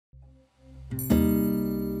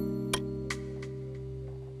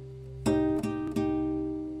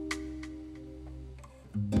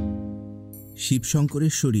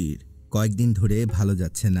শিবশঙ্করের শরীর কয়েকদিন ধরে ভালো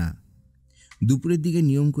যাচ্ছে না। দুপুরের দিকে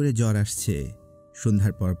নিয়ম করে জ্বর আসছে,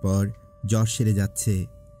 সন্ধ্যার পর জ্বর সেরে যাচ্ছে।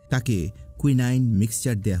 তাকে কুইনাইন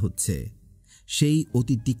মিক্সচার দেয়া হচ্ছে। সেই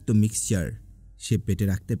অতি তিক্ত মিক্সচার সে পেটে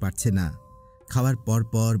রাখতে পারছে না। খাওয়ার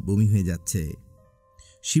পর বমি হয়ে যাচ্ছে।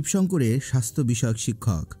 শিবশঙ্করের স্বাস্থ্য বিষয়ক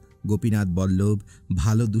শিক্ষক গোপীনাথ বল্লভ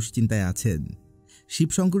ভালো দুশ্চিন্তায় আছেন।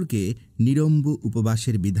 শিবশঙ্করকে নিরম্ব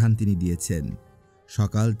উপবাসের বিধান তিনি দিয়েছেন।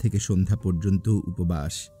 সকাল থেকে সন্ধ্যা পর্যন্ত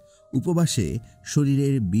উপবাসে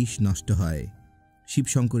শরীরের বিষ নষ্ট হয়।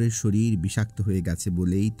 শিবশঙ্করের শরীর বিষাক্ত হয়ে গেছে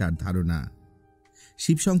বলেই তার ধারণা।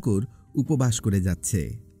 শিবশঙ্কর উপবাস করে যাচ্ছে।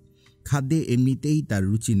 খাদ্যে এমনিতেই তার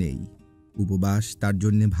রুচি নেই। উপবাস তার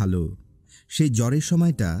জন্যে ভালো। সেই জ্বরের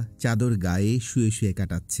সময়টা চাদর গায়ে শুয়ে শুয়ে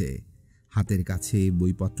কাটাচ্ছে। হাতের কাছে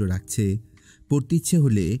বইপত্র রাখছে। পড়তে ইচ্ছে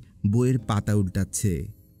হলে বইয়ের পাতা উল্টাচ্ছে।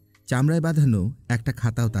 চামড়ায় বাঁধানো একটা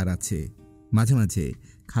খাতাও তার আছে। মাঝে মাঝে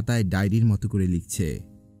খাতায় ডায়েরির মতো করে লিখছে।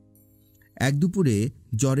 এক দুপুরে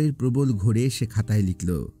জ্বরের প্রবল ঘোরে সে খাতায় লিখল,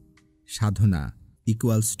 সাধনা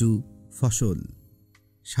ইকুয়ালস টু ফসল।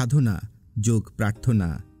 সাধনা যোগ প্রার্থনা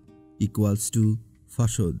ইকুয়ালস টু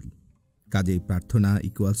ফসল। কাজেই প্রার্থনা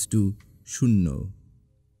ইকুয়ালস টু শূন্য।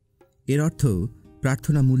 এর অর্থ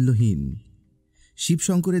প্রার্থনা মূল্যহীন।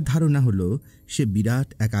 শিবশঙ্করের ধারণা হলো সে বিরাট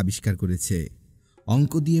এক আবিষ্কার করেছে।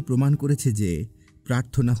 অঙ্ক দিয়ে প্রমাণ করেছে যে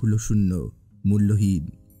প্রার্থনা হলো শূন্য, মূল্যহীন।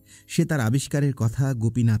 সে তার আবিষ্কারের কথা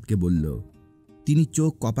গোপীনাথকে বলল। তিনি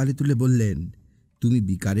চোখ কপালে তুলে বললেন, তুমি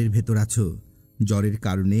বিকারের ভেতর আছো। জ্বরের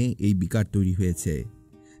কারণে এই বিকার তৈরি হয়েছে।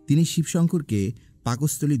 তিনি শিবশঙ্করকে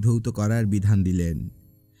পাকস্থলী ধৌত করার বিধান দিলেন।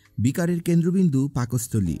 বিকারের কেন্দ্রবিন্দু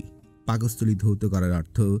পাকস্থলী। পাকস্থলী ধৌত করার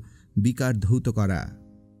অর্থ বিকার ধৌত করা।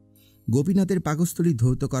 গোপীনাথের পাকস্থলী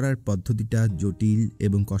ধৌত করার পদ্ধতিটা জটিল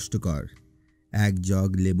এবং কষ্টকর। এক জগ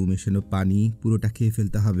লেবু মেশানো পানি পুরোটা খেয়ে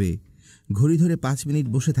ফেলতে হবে। ঘড়ি ধরে 5 মিনিট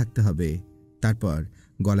বসে থাকতে হবে। তারপর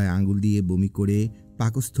গলায় আঙুল দিয়ে বমি করে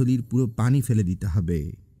পাকস্থলীর পুরো পানি ফেলে দিতে হবে।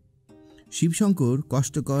 শিবশঙ্কর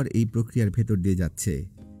কষ্টকর এই প্রক্রিয়ার ভেতর দিয়ে যাচ্ছে।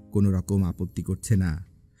 কোনো রকম আপত্তি করছে না।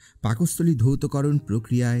 পাকস্থলী ধৌতকরণ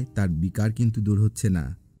প্রক্রিয়ায় তার বিকার কিন্তু দূর হচ্ছে না,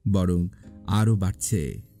 বরং আরও বাড়ছে।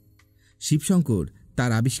 শিবশঙ্কর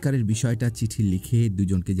তার আবিষ্কারের বিষয়টা চিঠি লিখে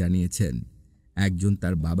দুজনকে জানিয়েছেন। একজন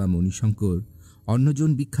তার বাবা মণিশঙ্কর, অন্যজন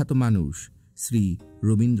বিখ্যাত মানুষ শ্রী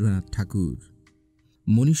রবীন্দ্রনাথ ঠাকুর।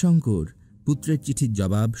 মণিশঙ্কর পুত্রের চিঠির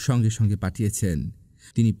জবাব সঙ্গে সঙ্গে পাঠিয়েছেন।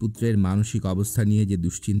 তিনি পুত্রের মানসিক অবস্থা নিয়ে যে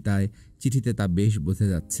দুশ্চিন্তায়, চিঠিতে তা বেশ বোঝা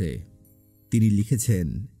যাচ্ছে। তিনি লিখেছেন,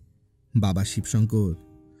 বাবা শিবশঙ্কর,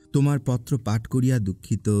 তোমার পত্র পাঠ করিয়া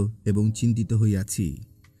দুঃখিত এবং চিন্তিত হইয়াছি।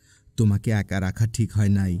 তোমাকে একা রাখা ঠিক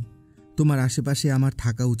হয় নাই। তোমার আশেপাশে আমার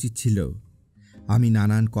থাকা উচিত ছিল। আমি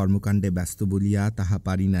নানান কর্মকাণ্ডে ব্যস্ত বলিয়া তাহা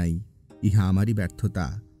পারি নাই। ইহা আমারই ব্যর্থতা।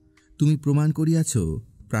 তুমি প্রমাণ করিয়াছ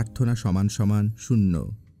প্রার্থনা সমান সমান শূন্য।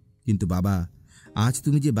 কিন্তু বাবা, আজ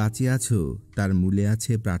তুমি যে বাঁচিয়ে আছো তার মূলে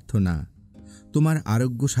আছে প্রার্থনা। তোমার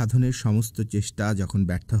আরোগ্য সাধনের সমস্ত চেষ্টা যখন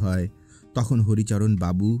ব্যর্থ হয়, তখন হরিচরণ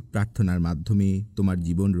বাবু প্রার্থনার মাধ্যমে তোমার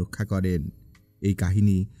জীবন রক্ষা করেন। এই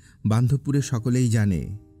কাহিনী বান্ধবপুরের সকলেই জানে।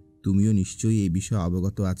 তুমিও নিশ্চয়ই এই বিষয়ে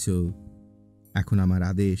অবগত আছো। এখন আমার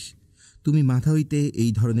আদেশ, তুমি মাথা হইতে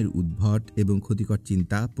এই ধরনের উদ্ভট এবং ক্ষতিকর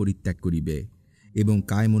চিন্তা পরিত্যাগ করিবে এবং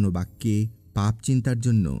কায় মনোবাক্যে পাপ চিন্তার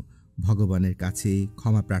জন্য ভগবানের কাছে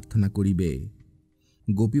ক্ষমা প্রার্থনা করিবে।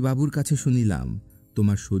 গোপীবাবুর কাছে শুনিলাম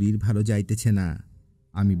তোমার শরীর ভালো যাইতেছে না।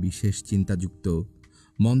 আমি বিশেষ চিন্তাযুক্ত।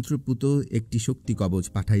 মন্ত্রপুত একটি শক্তি কবচ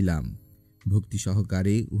পাঠাইলাম। ভক্তি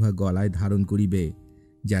সহকারে উহা গলায় ধারণ করিবে,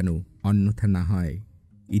 যেন অন্যথা না হয়।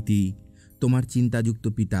 ইতি তোমার চিন্তাযুক্ত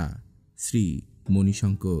পিতা শ্রী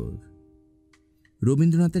মণিশঙ্কর।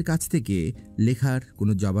 রবীন্দ্রনাথের কাছ থেকে লেখার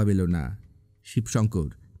কোনো জবাব এলো না। শিবশঙ্কর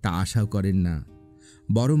তা আশাও করেন না।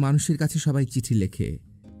 বড় মানুষের কাছে সবাই চিঠি লেখে,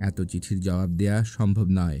 এত চিঠির জবাব দেয়া সম্ভব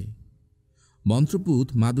নয়। মন্ত্রপুত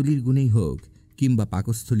মাদুলির গুণেই হোক কিংবা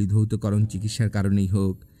পাকস্থলী ধৌতকরণ চিকিৎসার কারণেই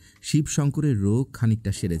হোক, শিবশঙ্করের রোগ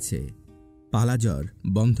খানিকটা সেরেছে। পালাজ্বর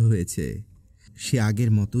বন্ধ হয়েছে। সে আগের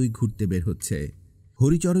মতোই ঘুরতে বের হচ্ছে।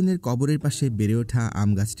 হরিচরণের কবরের পাশে বেড়ে ওঠা আম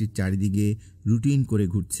গাছটির চারিদিকে রুটিন করে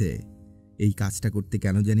ঘুরছে। এই কাজটা করতে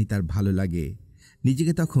কেন জানি তার ভালো লাগে।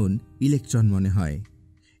 নিজেকে তখন ইলেকট্রন মনে হয়।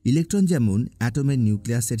 ইলেকট্রন যেমন অ্যাটমের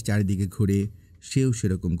নিউক্লিয়াসের চারিদিকে ঘুরে, সেও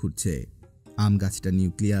সেরকম ঘুরছে। আম গাছটা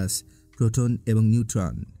নিউক্লিয়াস, প্রোটন এবং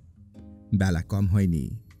নিউট্রন। বেলা কম হয়নি,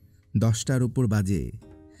 10টার উপর বাজে।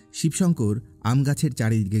 শিবশঙ্কর আম গাছের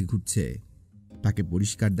চারিদিকে ঘুরছে। তাকে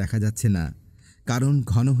পরিষ্কার দেখা যাচ্ছে না, কারণ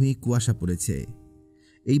ঘন হয়ে কুয়াশা পড়েছে।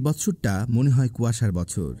 এই বছরটা মনে হয় কুয়াশার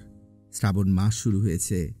বছর। শ্রাবণ মাস শুরু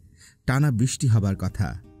হয়েছে। টানা বৃষ্টি হবার কথা,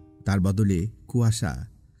 তার বদলে কুয়াশা।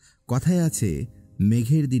 কথায় আছে,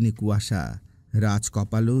 মেঘের দিনে কুয়াশা, রাজ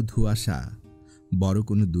কপালও ধুয়াশা। বড়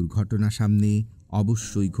কোনো দুর্ঘটনা সামনে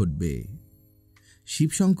অবশ্যই ঘটবে।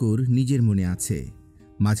 শিবশঙ্কর নিজের মনে আছে,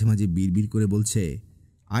 মাঝে মাঝে বিড়বিড় করে বলছে,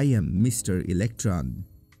 আই অ্যাম মিস্টার ইলেকট্রন।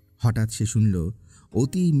 হঠাৎ সে শুনল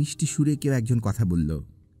অতি মিষ্টি সুরে কেউ একজন কথা বলল,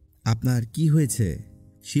 আপনার কি হয়েছে?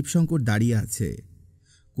 শিবশঙ্কর দাঁড়িয়ে আছে।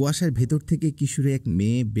 কুয়াশার ভেতর থেকে কিশোরে এক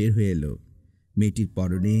মেয়ে বের হয়ে এলো। মেয়েটির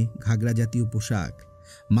পরনে ঘাগরা জাতীয় পোশাক,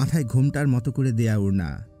 মাথায় ঘোমটার মতো করে দেয়া ওড়না।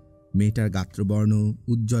 মেয়েটার গাত্রবর্ণ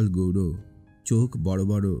উজ্জ্বল গৌর, চোখ বড়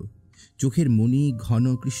বড়, চোখের মণি ঘন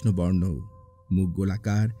কৃষ্ণবর্ণ, মুখ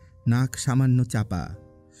গোলাকার, নাক সামান্য চাপা।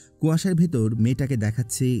 কুয়াশার ভেতর মেয়েটাকে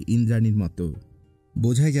দেখাচ্ছে ইন্দ্রাণীর মতো।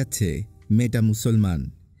 বোঝাই যাচ্ছে মেয়েটা মুসলমান।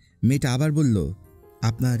 মেয়েটা আবার বলল,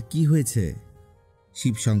 আপনার কি হয়েছে?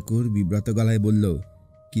 শিবশঙ্কর বিব্রত গলায় বলল,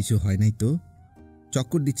 কিছু হয় নাই তো।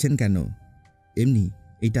 চক্কর দিচ্ছেন কেন? এমনি,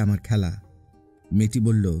 এটা আমার খেলা। মেয়েটি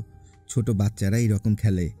বলল, ছোট বাচ্চারা এরকম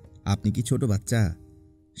খেলে, আপনি কি ছোট বাচ্চা?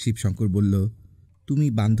 শিবশঙ্কর বলল, তুমি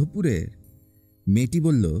বান্ধবপুরের? মেয়েটি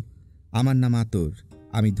বলল, আমার নাম আতর,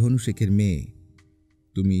 আমি ধনু শেখের মেয়ে।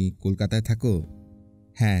 তুমি কলকাতায় থাকো?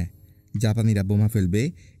 হ্যাঁ, জাপানিরা বোমা ফেলবে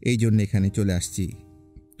এই জন্য এখানে চলে আসছি।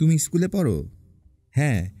 তুমি স্কুলে পড়ো?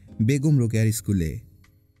 হ্যাঁ, বেগম রোকেয়ার স্কুলে।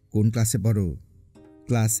 কোন ক্লাসে পড়ো?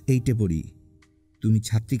 ক্লাস 8-এ পড়ি। তুমি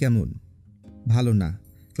ছাত্রী কেমন? ভালো না,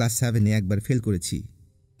 ক্লাস 7-এ একবার ফেল করেছি।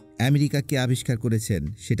 আমেরিকা কে আবিষ্কার করেছেন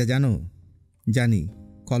সেটা জানো? জানি,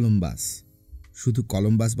 কলম্বাস। শুধু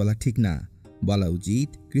কলম্বাস বলা ঠিক না, বলা উচিত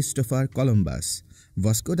ক্রিস্টোফার কলম্বাস।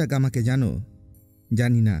 ভাস্কো দা গামাকে জানো?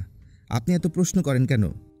 জানি না। আপনি এত প্রশ্ন করেন কেন?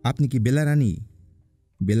 আপনি কি বেলা রানী?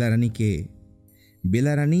 বেলা রানী কে?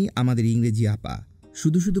 বেলা রানী আমাদের ইংরেজি আপা।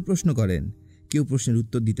 শুধু শুধু প্রশ্ন করেন। কেউ প্রশ্নের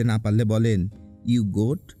উত্তর দিতে না পারলে বলেন, ইউ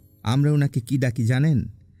গোট। আমরা ওনাকে কি ডাকি জানেন?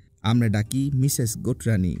 আমরা ডাকি মিসেস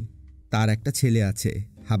গোটরানী। তার একটা ছেলে আছে,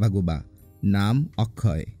 হাবাগোবা, নাম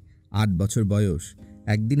অক্ষয়, 8 বছর বয়স।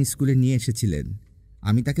 একদিন স্কুলে নিয়ে এসেছিলেন।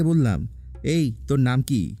 আমি তাকে বললাম, এই তোর নাম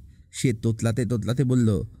কি? সে তোতলাতে তোতলাতে বলল,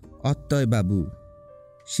 অত্যয় বাবু।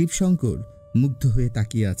 শিবশঙ্কর মুগ্ধ হয়ে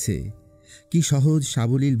তাকিয়ে আছে। কি সহজ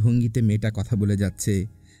সাবলীল ভঙ্গিতে মেয়েটা কথা বলে যাচ্ছে,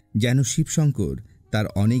 যেন শিবশঙ্কর তার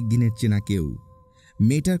অনেক দিনের চেনা কেউ।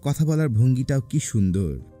 মেয়েটার কথা বলার ভঙ্গিটাও কি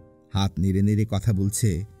সুন্দর। হাত নেড়ে নেড়ে কথা বলছে,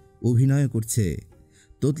 অভিনয় করছে।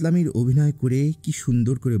 তোতলামির অভিনয় করে কি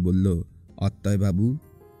সুন্দর করে বলল, অত্যয় বাবু।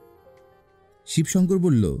 শিবশঙ্কর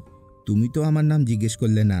বলল, তুমি তো আমার নাম জিজ্ঞেস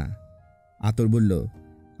করলে না। আতর বলল,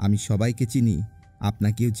 আমি সবাইকে চিনি,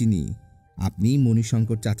 আপনাকেও চিনি। আপনি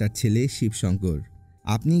মণিশঙ্কর চাচার ছেলে শিবশঙ্কর।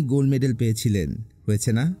 আপনি গোল্ড মেডেল পেয়েছিলেন,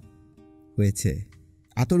 হয়েছে না? হয়েছে।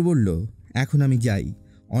 আতর বলল, এখন আমি যাই,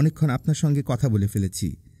 অনেকক্ষণ আপনার সঙ্গে কথা বলে ফেলেছি,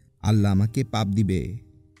 আল্লাহ আমাকে পাপ দিবে।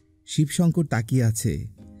 শিবশঙ্কর তাকিয়ে আছে।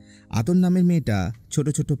 আতর নামের মেয়েটা ছোট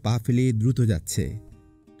ছোট পা ফেলে দ্রুত যাচ্ছে।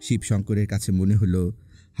 শিবশঙ্করের কাছে মনে হলো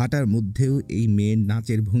হাঁটার মধ্যেও এই মেয়ের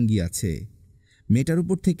নাচের ভঙ্গি আছে। মেয়েটার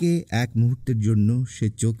উপর থেকে এক মুহূর্তের জন্য সে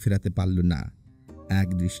চোখ ফেরাতে পারল না। এক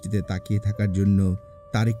দৃষ্টিতে তাকিয়ে থাকার জন্য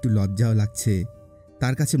তার একটু লজ্জাও লাগছে।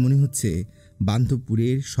 তার কাছে মনে হচ্ছে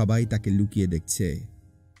বান্ধবপুরের সবাই তাকে লুকিয়ে দেখছে।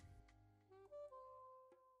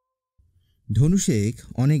 ধনু শেখ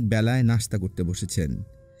অনেক বেলায় নাস্তা করতে বসেছেন।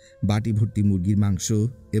 বাটি ভর্তি মুরগির মাংস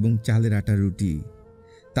এবং চালের আটার রুটি।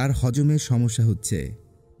 তার হজমের সমস্যা হচ্ছে।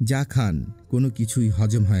 যা খান কোনো কিছুই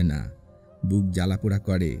হজম হয় না, বুক জ্বালাপোড়া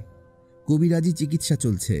করে। কবিরাজি চিকিৎসা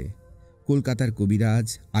চলছে। কলকাতার কবিরাজ,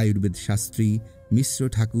 আয়ুর্বেদ শাস্ত্রী মিশ্র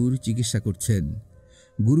ঠাকুর চিকিৎসা করছেন।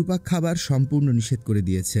 গুরুপাক খাবার সম্পূর্ণ নিষেধ করে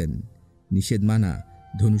দিয়েছেন। নিষেধ মানা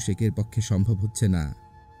ধনু শেখের পক্ষে সম্ভব হচ্ছে না।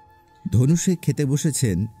 ধনু শেখ খেতে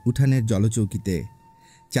বসেছেন উঠানের জলচৌকিতে।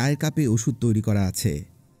 চায়ের কাপে ওষুধ তৈরি করা আছে।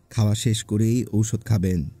 খাওয়া শেষ করেই ঔষধ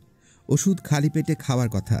খাবেন। ওষুধ খালি পেটে খাওয়ার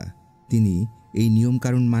কথা। তিনি এই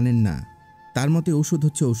নিয়মকানুন মানেন না। তার মতে ওষুধ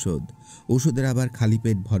হচ্ছে ঔষধ, ওষুধের আবার খালি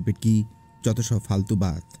পেট ভরপেট কি, যত সব ফালতু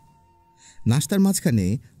বাত। নাস্তার মাঝখানে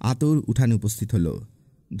আতর উঠানে উপস্থিত হলো।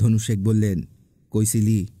 ধনু শেখ বললেন,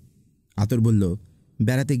 কইছিলি? আতর বলল,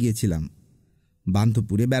 বেড়াতে গিয়েছিলাম।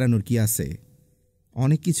 বান্ধবপুরে বেড়ানোর কি আছে?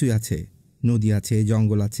 অনেক কিছুই আছে, নদী আছে,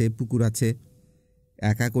 জঙ্গল আছে, পুকুর আছে।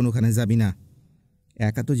 একা কোনোখানে যাবি না?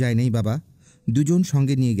 একা তো যাই নাই বাবা, দুজন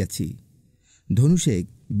সঙ্গে নিয়ে গেছি। ধনু শেখ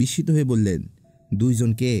বিস্মিত হয়ে বললেন, 2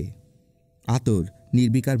 জন কে? আতর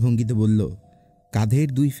নির্বিকার ভঙ্গিতে বলল, কাঁধের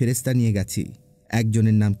 2 ফেরেস্তা নিয়ে গেছি।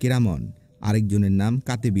 একজনের নাম কেরামন, আরেকজনের নাম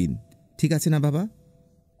কাতেবিন। ঠিক আছে না বাবা?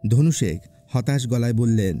 ধনু শেখ হতাশ গলায়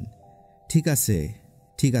বললেন, ঠিক আছে,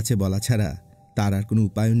 ঠিক আছে বলা ছাড়া তার আর কোনো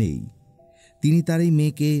উপায় নেই। তিনি তার এই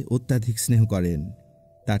মেয়েকে অত্যাধিক স্নেহ করেন।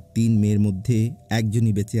 তার 3 মেয়ের মধ্যে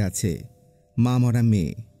একজনই বেঁচে আছে, মা মরা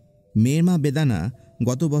মেয়ে। মেয়ের মা বেদানা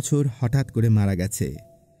গত বছর হঠাৎ করে মারা গেছে।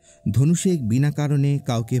 ধনু শেখ বিনা কারণে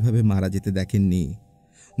কাউকে এভাবে মারা যেতে দেখেননি।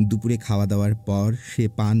 দুপুরে খাওয়া দাওয়ার পর সে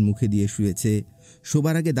পান মুখে দিয়ে শুয়েছে।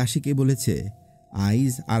 শোবার আগে দাসীকে বলেছে,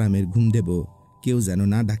 আইজ আরামের ঘুম দেব, কেউ যেন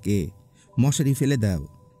না ডাকে। মশারি ফেলে দাও।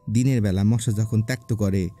 দিনের বেলা মশা যখন ত্যক্ত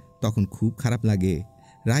করে তখন খুব খারাপ লাগে।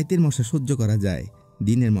 রাইতের মশা সহ্য করা যায়,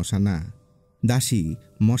 দিনের মশা না। দাসী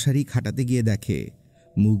মশারি খাটাতে গিয়ে দেখে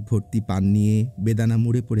মুখ ভর্তি পান নিয়ে বেদানা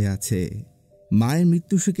মুড়ে পড়ে আছে। মায়ের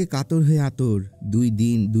মৃত্যু শোকে কাতর হয়ে আতর 2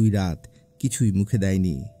 দিন 2 রাত কিছুই মুখে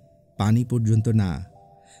দেয়নি, পানি পর্যন্ত না।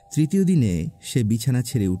 তৃতীয় দিনে সে বিছানা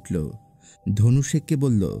ছেড়ে উঠল। ধনু শেখকে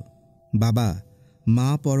বলল, বাবা, মা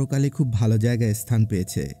পরকালে খুব ভালো জায়গায় স্থান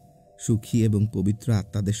পেয়েছে। সুখী এবং পবিত্র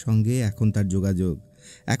আত্মাদের সঙ্গে এখন তার যোগাযোগ।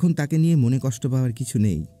 এখন তাকে নিয়ে মনে কষ্ট পাওয়ার কিছু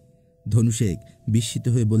নেই। ধনু শেখ বিস্মিত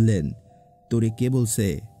হয়ে বললেন, তোরে কে বলছে?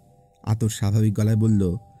 আতর স্বাভাবিক গলায় বলল,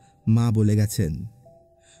 মা বলে গেছেন।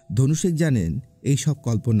 ধনু শেখ জানেন এই সব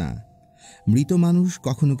কল্পনা। মৃত মানুষ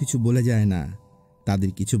কখনো কিছু বলে যায় না।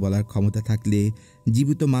 তাদের কিছু বলার ক্ষমতা থাকলে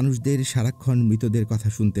জীবিত মানুষদের সারাক্ষণ মৃতদের কথা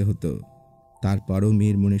শুনতে হতো। তারপরও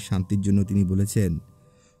মেয়ের মনের শান্তির জন্য তিনি বলেছেন,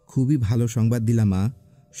 খুবই ভালো সংবাদ দিলা মা,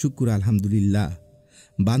 শুক্র আলহামদুলিল্লাহ।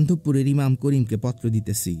 বান্ধবপুরের ইমাম করিমকে পত্র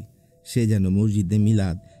দিতেছি, সে যেন মসজিদে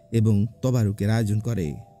মিলাদ এবং তবারুকের আয়োজন করে।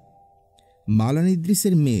 মাওলানা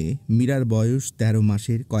ইদ্রিসের মেয়ে মীরার বয়স 13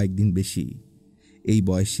 মাসের কয়েকদিন বেশি। এই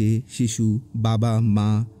বয়সে শিশু বাবা, মা,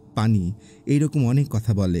 পানি এইরকম অনেক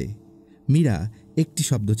কথা বলে। মীরা একটি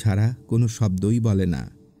শব্দ ছাড়া কোনো শব্দই বলে না।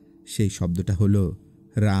 সেই শব্দটা হলো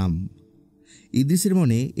রাম। ইদ্রিসের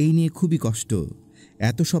মনে এই নিয়ে খুবই কষ্ট।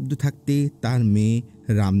 এত শব্দ থাকতে তার মেয়ে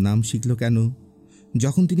রাম নাম শিখল কেন?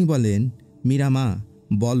 যখন তিনি বলেন, মীরা মা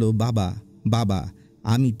বলো বাবা, বাবা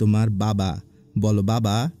আমি তোমার বাবা, বলো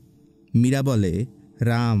বাবা, মীরা বলে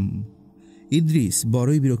রাম। ইদ্রিস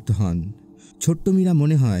বড়ই বিরক্ত হন। ছোট্ট মীরা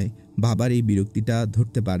মনে হয় বাবার এই বিরক্তিটা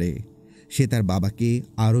ধরতে পারে। সে তার বাবাকে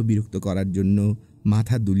আরও বিরক্ত করার জন্য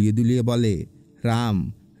মাথা দুলিয়ে দুলিয়ে বলে, রাম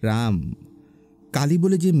রাম। কালী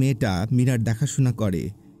বলে যে মেয়েটা মীরার দেখাশোনা করে,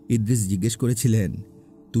 ইদ্রিস জিজ্ঞেস করেছিলেন,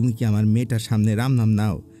 তুমি কি আমার মেয়েটার সামনে রাম নাম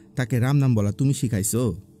নাও? তাকে রাম নাম বলা তুমি শিখাইছো?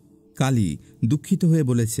 কালী দুঃখিত হয়ে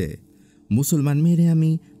বলেছে, মুসলমান মেয়েরে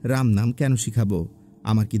আমি রাম নাম কেন শিখাবো?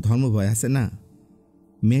 আমার কি ধর্ম ভয় আছে না?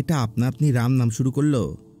 মেয়েটা আপনা আপনি রাম নাম শুরু করল।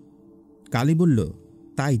 কালী বলল,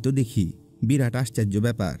 তাই তো দেখি, বিরাট আশ্চর্য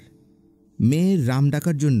ব্যাপার। মেয়ের রাম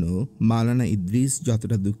ডাকার জন্য মাওলানা ইদ্রিস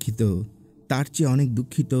যতটা দুঃখিত, তার চেয়ে অনেক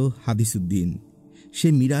দুঃখিত হাদিসউদ্দিন। সে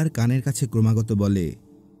মীরার কানের কাছে ক্রমাগত বলে,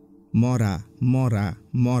 মরা মরা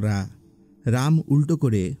মরা। রাম উল্টো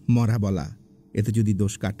করে মরা বলা, এতে যদি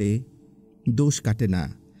দোষ কাটে? দোষ কাটে না।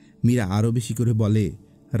 মীরা আরও বেশি করে বলে,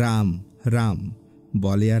 রাম রাম,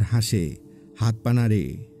 বলে আর হাসে, হাত পা নাড়ে।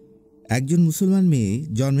 একজন মুসলমান মেয়ে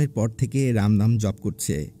জন্মের পর থেকে রাম নাম জপ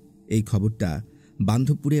করছে, এই খবরটা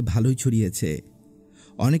বান্ধবপুরে ভালোই ছড়িয়েছে।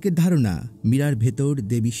 অনেকের ধারণা মীরার ভেতর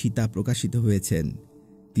দেবী সীতা প্রকাশিত হয়েছেন।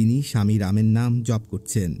 তিনি স্বামী রামের নাম জপ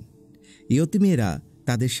করছেন। ইয়তি মেয়েরা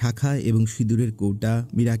তাদের শাখা এবং সিঁদুরের কৌটা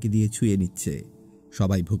মীরাকে দিয়ে ছুঁয়ে নিচ্ছে।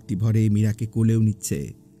 সবাই ভক্তিভরে মীরাকে কোলেও নিচ্ছে।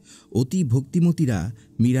 অতি ভক্তিমতীরা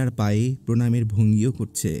মীরার পায়ে প্রণামের ভঙ্গিও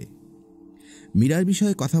করছে। মীরার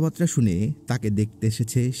বিষয়ে কথাবার্তা শুনে তাকে দেখতে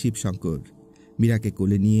এসেছে শিবশঙ্কর। মীরাকে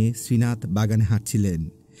কোলে নিয়ে শ্রীনাথ বাগানে হাঁটছিলেন।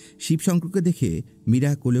 শিবশঙ্করকে দেখে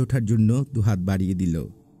মীরা কোলে ওঠার জন্য দুহাত বাড়িয়ে দিল।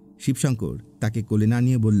 শিবশঙ্কর তাকে কোলে না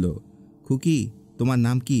নিয়ে বলল, খুকি তোমার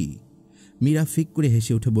নাম কি? মীরা ফিক করে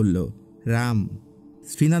হেসে উঠে বলল, রাম।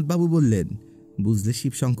 শ্রীনাথবাবু বললেন, বুঝলে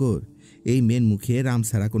শিবশঙ্কর, এই মেয়ের মুখে রাম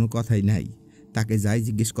ছাড়া কোনো কথাই নাই। তাকে যাই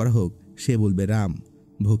জিজ্ঞেস করা হোক সে বলবে রাম,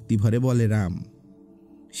 ভক্তিভরে বলে রাম।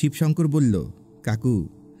 শিবশঙ্কর বলল, কাকু,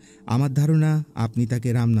 আমার ধারণা আপনি তাকে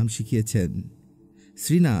রাম নাম শিখিয়েছেন।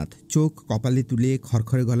 শ্রীনাথ চোখ কপালে তুলে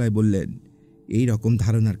খড়খড়ে গলায় বললেন, এই রকম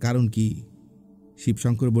ধারণার কারণ কি?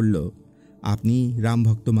 শিবশঙ্কর বলল, আপনি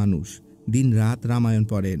রামভক্ত মানুষ, দিন রাত রামায়ণ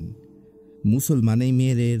পড়েন। মুসলমানেই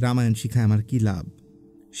মেয়েরে রামায়ণ শিখায় আমার কি লাভ?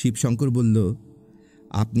 শিবশঙ্কর বলল,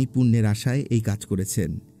 আপনি পুণ্যের আশায় এই কাজ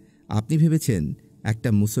করেছেন। আপনি ভেবেছেন একটা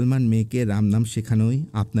মুসলমান মেয়েকে রাম নাম শেখানোই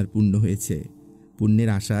আপনার পুণ্য হয়েছে। পুণ্যের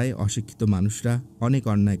আশায় অশিক্ষিত মানুষরা অনেক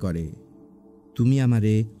অন্যায় করে। তুমি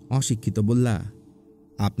আমারে অশিক্ষিত বললা?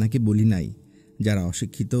 আপনাকে বলি নাই, যারা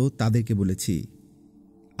অশিক্ষিত তাদেরকে বলেছি।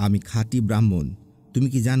 আমি খাঁটি ব্রাহ্মণ। তুমি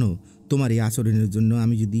কি জানো তোমার এই আচরণের জন্য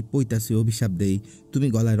আমি যদি পৈতাসে অভিশাপ দেই, তুমি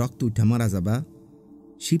গলায় রক্ত উঠা মারা যাবা?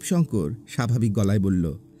 শিবশঙ্কর স্বাভাবিক গলায় বলল,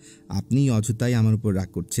 আপনি অযথাই আমার উপর রাগ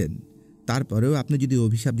করছেন। তারপরেও আপনি যদি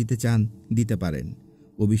অভিশাপ দিতে চান দিতে পারেন।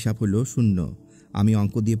 অভিশাপ হলো শূন্য, আমি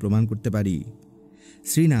অঙ্ক দিয়ে প্রমাণ করতে পারি।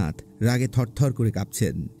 শ্রীনাথ রাগে থরথর করে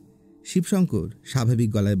কাঁপছেন। শিবশঙ্কর স্বাভাবিক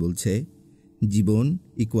গলায় বলছে, জীবন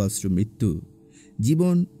ইকুয়ালস টু মৃত্যু।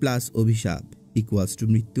 জীবন প্লাস অভিশাপ ইকুয়ালস টু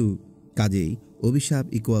মৃত্যু, কাজেই অভিশাপ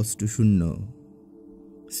ইকুয়ালস টু শূন্য।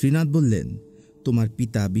 শ্রীনাথ বললেন, তোমার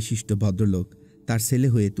পিতা বিশিষ্ট ভদ্রলোক, তার ছেলে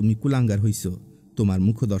হয়ে তুমি কুলাঙ্গার হইছ, তোমার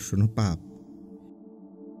মুখদর্শন পাপ।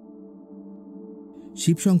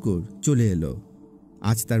 শিবশঙ্কর চলে এলো।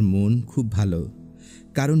 আজ তার মন খুব ভালো,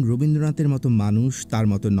 কারণ রবীন্দ্রনাথের মতো মানুষ তার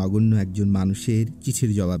মতো নগণ্য একজন মানুষের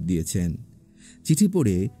চিঠির জবাব দিয়েছেন। চিঠি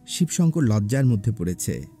পড়ে শিবশঙ্কর লজ্জার মধ্যে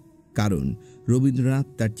পড়েছে, কারণ রবীন্দ্রনাথ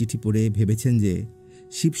তার চিঠি পড়ে ভেবেছেন যে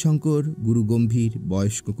শিবশঙ্কর গুরুগম্ভীর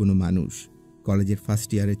বয়স্ক কোনো মানুষ, কলেজের ফার্স্ট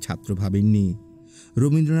ইয়ারের ছাত্র ভাবেননি।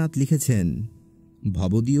 রবীন্দ্রনাথ লিখেছেন,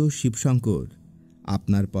 ভবদীয় শিবশঙ্কর,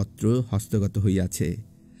 আপনার পত্র হস্তগত হইয়াছে।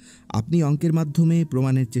 আপনি অঙ্কের মাধ্যমে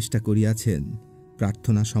প্রমাণের চেষ্টা করিয়াছেন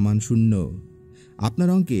প্রার্থনা সমান শূন্য। আপনার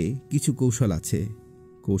অঙ্কে কিছু কৌশল আছে,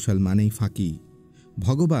 কৌশল মানেই ফাঁকি।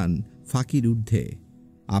 ভগবান ফাঁকির ঊর্ধ্বে।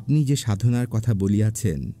 আপনি যে সাধনার কথা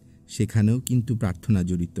বলিয়াছেন সেখানেও কিন্তু প্রার্থনা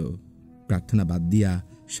জড়িত। প্রার্থনা বাদ দিয়া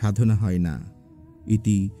সাধনা হয় না।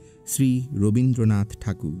 ইতি শ্রী রবীন্দ্রনাথ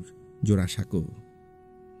ঠাকুর, জোড়াসাঁকো।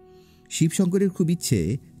 শিবশঙ্করের খুব ইচ্ছে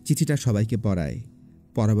চিঠিটা সবাইকে পড়ায়।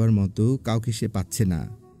 পড়াবার মতো কাউকে সে পাচ্ছে না।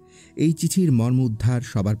 এই চিঠির মর্ম উদ্ধার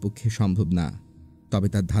সবার পক্ষে সম্ভব না, তবে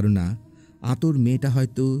তার ধারণা আতর মেয়েটা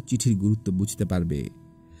হয়তো চিঠির গুরুত্ব বুঝতে পারবে।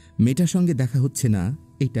 মেয়েটার সঙ্গে দেখা হচ্ছে না,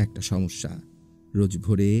 এটা একটা সমস্যা। রোজ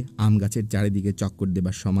ভোরে আম গাছের চারিদিকে চক্কর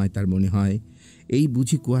দেবার সময় তার মনে হয় এই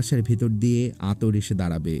বুঝি কুয়াশার ভেতর দিয়ে আতর এসে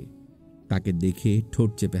দাঁড়াবে, তাকে দেখে ঠোঁট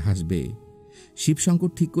চেপে হাসবে।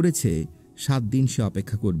 শিবশঙ্কর ঠিক করেছে 7 দিন সে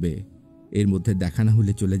অপেক্ষা করবে। এর মধ্যে দেখা না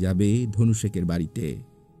হলে চলে যাবে ধনুশেকের বাড়িতে।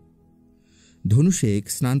 ধনুশেক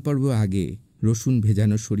স্নান পর্ব আগে রসুন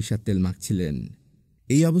ভেজানো সরিষার তেল মাখছিলেন।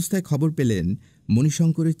 এই অবস্থায় খবর পেলেন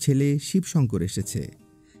মণিশঙ্করের ছেলে শিবশঙ্কর এসেছে।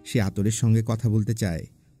 সে আতরের সঙ্গে কথা বলতে চায়,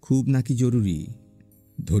 খুব নাকি জরুরি।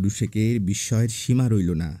 ধনুশেকের বিস্ময়ের সীমা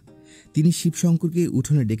রইল না। তিনি শিবশঙ্করকে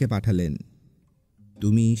উঠোনে ডেকে পাঠালেন।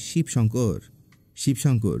 তুমি শিবশঙ্কর?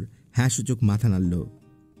 শিবশঙ্কর হ্যাঁ সূচক মাথা নাড়ল।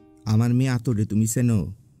 আমার মেয়ে আতরে তুমি চেনো?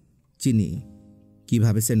 চিনি।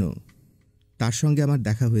 কিভাবে চেনো? তার সঙ্গে আমার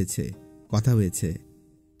দেখা হয়েছে, কথা হয়েছে।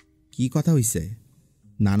 কি কথা হয়েছে?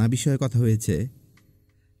 নানা বিষয়ে কথা হয়েছে।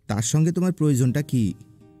 তার সঙ্গে তোমার প্রয়োজনটা কি?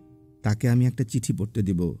 তাকে আমি একটা চিঠি পড়তে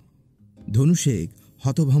দেব। ধনুশেক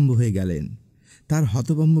হতভম্ব হয়ে গেলেন। তার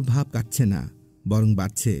হতভম্ব ভাব কাটছে না, বরং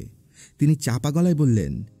বাড়ছে। তিনি চাপা গলায়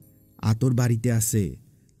বললেন, আতর বাড়িতে আছে,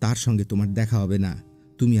 তার সঙ্গে তোমার দেখা হবে না,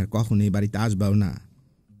 তুমি আর কখনো এই বাড়িতে আসবাও না।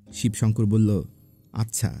 শিবশঙ্কর বলল,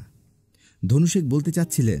 আচ্ছা। ধনুশেক বলতে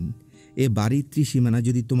চাচ্ছিলেন, এ বাড়ির ত্রিসীমানা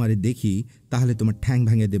যদি তোমারে দেখি তাহলে তোমার ঠ্যাং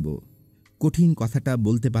ভাঙে দেব। কঠিন কথাটা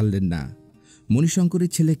বলতে পারলেন না।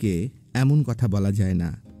 মণিশঙ্করের ছেলেকে এমন কথা বলা যায় না।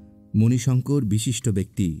 মণিশঙ্কর বিশিষ্ট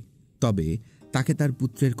ব্যক্তি, তবে তাকে তার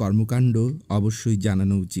পুত্রের কর্মকাণ্ড অবশ্যই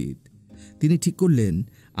জানানো উচিত। তিনি ঠিক করলেন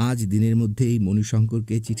আজ দিনের মধ্যেই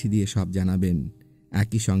মণিশঙ্করকে চিঠি দিয়ে সব জানাবেন।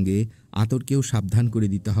 একই সঙ্গে আতরকেও সাবধান করে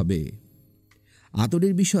দিতে হবে।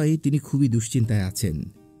 আতরের বিষয়ে তিনি খুবই দুশ্চিন্তায় আছেন।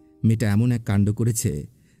 মেয়েটা এমন এক কাণ্ড করেছে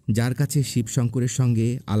যার কাছে শিবশঙ্করের সঙ্গে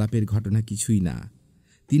আলাপের ঘটনা কিছুই না।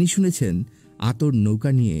 তিনি শুনেছেন আতর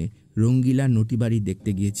নৌকা নিয়ে রঙ্গিলা নটিবাড়ি দেখতে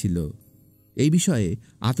গিয়েছিল। এই বিষয়ে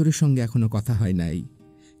আতরের সঙ্গে এখনো কথা হয় নাই।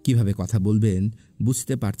 কিভাবে কথা বলবেন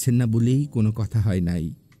বুঝতে পারছেন না বলেই কোনো কথা হয় নাই।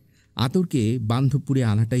 আতরকে বান্ধবপুরে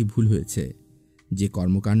আনাটাই ভুল হয়েছে। যে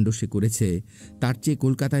কর্মকাণ্ড সে করেছে তার চেয়ে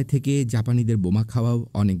কলকাতায় থেকে জাপানিদের বোমা খাওয়াও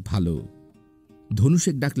অনেক ভালো।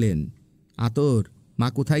 ধনুশেক ডাকলেন, আতর, মা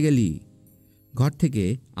কোথায় গেলি? ঘর থেকে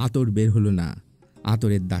আতর বের হলো না।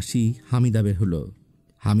 আতরের দাসী হামিদা বের হলো।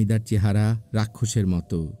 হামিদার চেহারা রাক্ষসের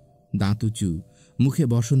মতো, দাঁত উঁচু, মুখে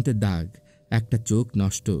বসন্তের দাগ, একটা চোখ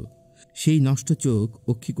নষ্ট। সেই নষ্ট চোখ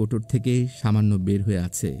অক্ষিকোটর থেকে সামান্য বের হয়ে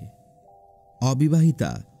আছে।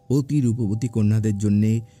 অবিবাহিতা অতি রূপবতী কন্যাদের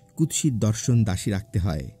জন্যে কুৎসিত দর্শন দাসী রাখতে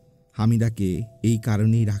হয়। হামিদাকে এই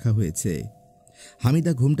কারণেই রাখা হয়েছে।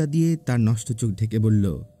 হামিদা ঘোমটা দিয়ে তার নষ্ট চোখ ঢেকে বলল,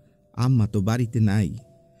 আম্মা তো বাড়িতে নাই।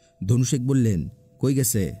 ধনুশেক বললেন, কই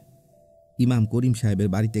গেছে? ইমাম করিম সাহেবের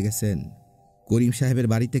বাড়িতে গেছেন। করিম সাহেবের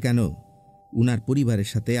বাড়িতে কেন? উনার পরিবারের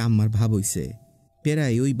সাথে আম্মার ভাব হইছে,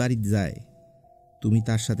 পেরাই ওই বাড়িতে যায়। তুমি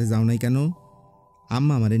তার সাথে যাও নাই কেন?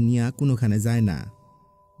 আম্মা আমারে নিয়া কোনোখানে যায় না।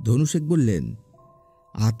 ধনুশেক বললেন,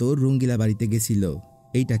 আতর রঙ্গিলা বাড়িতে গেছিল,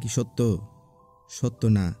 এইটা কি সত্য? সত্য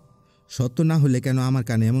না। সত্য না হলে কেন আমার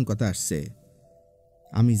কানে এমন কথা আসছে?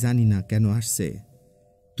 আমি জানি না কেন আসছে।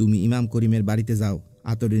 তুমি ইমাম করিমের বাড়িতে যাও,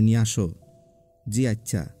 আতরে নিয়ে আসো। জি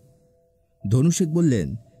আচ্ছা। ধনুশেক বললেন,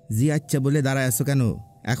 জি আচ্ছা বলে দাঁড়ায় আছো কেন?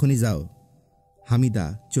 এখনই যাও। হামিদা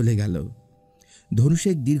চলে গেল।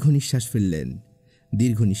 ধনুশেক দীর্ঘ নিঃশ্বাস ফেললেন।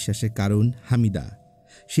 দীর্ঘ নিঃশ্বাসের কারণ হামিদা।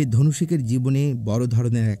 সে ধনুশেকের জীবনে বড়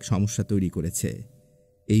ধরনের এক সমস্যা তৈরি করেছে।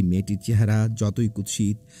 এই মেয়েটির চেহারা যতই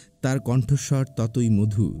কুৎসিত, তার কণ্ঠস্বর ততই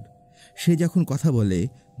মধুর। সে যখন কথা বলে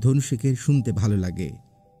ধনুশেকের শুনতে ভালো লাগে।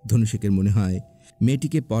 ধনুশেকের মনে হয়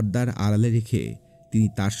মেয়েটিকে পর্দার আড়ালে রেখে তিনি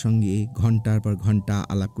তার সঙ্গে ঘন্টার পর ঘন্টা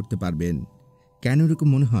আলাপ করতে পারবেন। কেন এরকম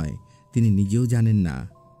মনে হয় তিনি নিজেও জানেন না।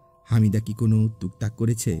 হামিদা কি কোনো টুকটাক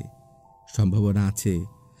করেছে? সম্ভাবনা আছে।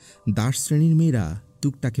 দাস শ্রেণীর মেয়েরা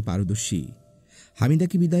টুকটাকে পারদর্শী।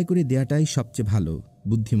 হামিদাকে বিদায় করে দেয়াটাই সবচেয়ে ভালো,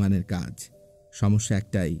 বুদ্ধিমানের কাজ। সমস্যা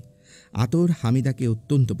একটাই, আতর হামিদাকে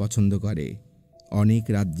অত্যন্ত পছন্দ করে। অনেক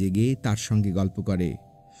রাত জেগে তার সঙ্গে গল্প করে।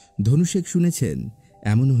 ধনুশেখ শুনেছেন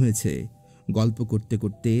এমনও হয়েছে, গল্প করতে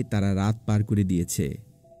করতে তারা রাত পার করে দিয়েছে।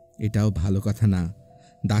 এটাও ভালো কথা না।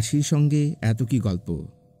 দাসীর সঙ্গে এত কি গল্প?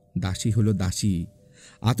 দাসী হলো দাসী।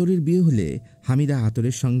 আতরের বিয়ে হলে হামিদা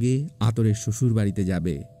আতরের সঙ্গে আতরের শ্বশুর বাড়িতে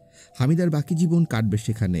যাবে। হামিদার বাকি জীবন কাটবে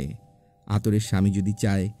সেখানে। আতরের স্বামী যদি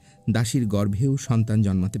চায়, দাসীর গর্ভেও সন্তান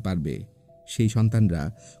জন্মাতে পারবে। সেই সন্তানরা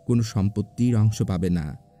কোনো সম্পত্তির অংশ পাবে না,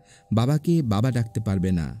 বাবাকে বাবা ডাকতে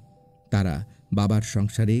পারবে না। তারা বাবার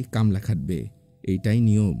সংসারে কামলা খাটবে। এইটাই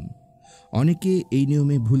নিয়ম। অনেকে এই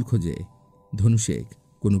নিয়মে ভুল খোঁজে। ধনুশেখ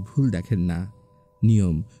কোনো ভুল দেখেন না।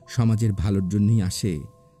 নিয়ম সমাজের ভালোর জন্যই আসে,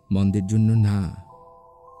 মন্দের জন্য না।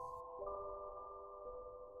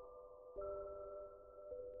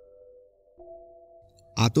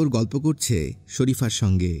 আতর গল্প করছে শরীফার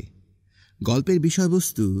সঙ্গে। গল্পের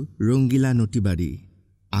বিষয়বস্তু রঙ্গিলা নটিবাড়ি।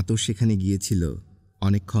 আতর সেখানে গিয়েছিল,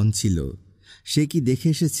 অনেকক্ষণ ছিল। সে কি দেখে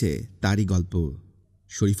এসেছে তারই গল্প।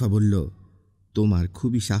 শরীফা বলল, তোমার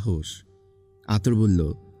খুবই সাহস। আতর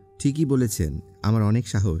বলল, ঠিকই বলেছেন, আমার অনেক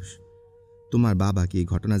সাহস। তোমার বাবা কি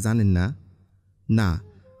ঘটনা জানেন না? না,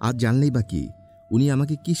 আজ জানলেই বা কি? উনি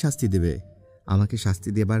আমাকে কি শাস্তি দেবে? আমাকে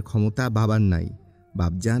শাস্তি দেবার ক্ষমতা বাবার নাই।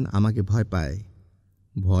 বাপজান আমাকে ভয় পায়।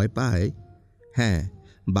 ভয় পায়? হ্যাঁ,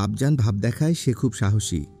 বাপজান ভাব দেখায় সে খুব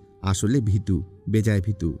সাহসী, আসলে ভীতু, বেজায়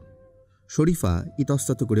ভীতু। শরীফা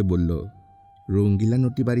ইতস্তত করে বলল, রঙ্গিলা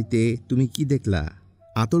নটি বাড়িতে তুমি কি দেখলা?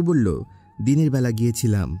 আতর বলল, দিনের বেলা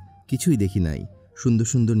গিয়েছিলাম, কিছুই দেখি নাই। সুন্দর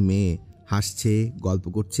সুন্দর মেয়ে হাসছে, গল্প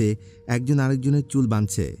করছে, একজন আরেকজনের চুল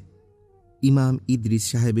বাঁধছে। ইমাম ইদ্রিস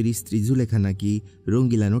সাহেবের স্ত্রী জুলেখা নাকি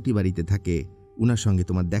রঙ্গিলা নটি বাড়িতে থাকে। উনার সঙ্গে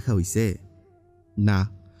তোমার দেখা হইছে? না,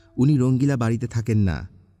 উনি রঙ্গিলা বাড়িতে থাকেন না,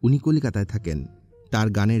 উনি কলিকাতায় থাকেন। তার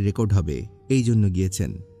গানের রেকর্ড হবে, এই জন্য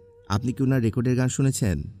গিয়েছেন। আপনি কি ওনার রেকর্ডের গান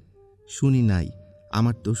শুনেছেন? শুনি নাই,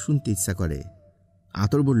 আমার তো শুনতে ইচ্ছা করে।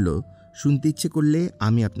 আতর বলল, শুনতে ইচ্ছে করলে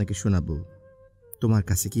আমি আপনাকে শোনাব। তোমার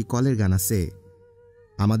কাছে কি কলের গান আছে?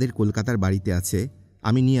 আমাদের কলকাতার বাড়িতে আছে,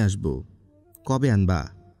 আমি নিয়ে আসব। কবে আনবা?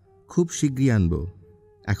 খুব শীঘ্রই আনব।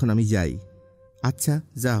 এখন আমি যাই। আচ্ছা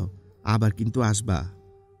যাও, আবার কিন্তু আসবা।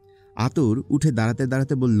 আতর উঠে দাঁড়াতে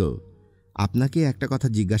দাঁড়াতে বলল, আপনাকে একটা কথা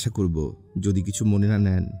জিজ্ঞাসা করব, যদি কিছু মনে না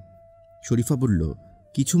নেন। শরীফা বলল,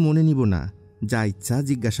 কিছু মনে নিব না, যা ইচ্ছা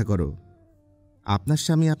জিজ্ঞাসা করো। আপনার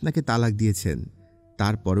স্বামী আপনাকে তালাক দিয়েছেন,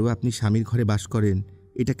 তারপরেও আপনি স্বামীর ঘরে বাস করেন,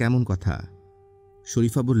 এটা কেমন কথা?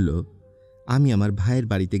 শরীফা বলল, আমি আমার ভাইয়ের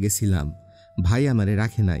বাড়িতে গেছিলাম, ভাই আমারে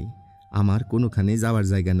রাখে নাই, আমার কোনোখানে যাওয়ার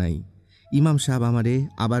জায়গা নাই। ইমাম সাহেব আমারে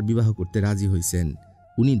আবার বিবাহ করতে রাজি হইছেন,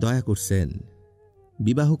 উনি দয়া করছেন।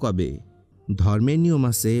 বিবাহ কবে? ধর্মের নিয়ম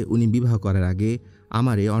আছে, উনি বিবাহ করার আগে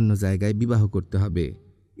আমারে অন্য জায়গায় বিবাহ করতে হবে।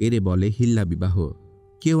 এরে বলে হিল্লা বিবাহ।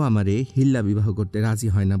 কেউ আমারে হিল্লা বিবাহ করতে রাজি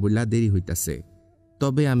হয় না বললা দেরি হইতাছে।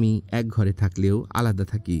 তবে আমি এক ঘরে থাকলেও আলাদা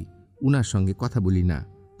থাকি, উনার সঙ্গে কথা বলি না,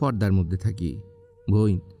 পর্দার মধ্যে থাকি।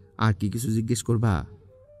 বইন, আর কি কিছু জিজ্ঞেস করবা?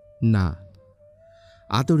 না।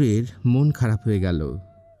 আতরের মন খারাপ হয়ে গেল।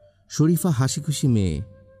 শরীফা হাসি খুশি মেয়ে,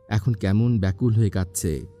 এখন কেমন ব্যাকুল হয়ে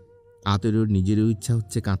কাঁদছে। আতরের নিজেরও ইচ্ছা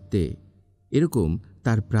হচ্ছে কাঁদতে। এরকম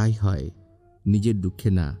তার প্রায় হয়, নিজের দুঃখে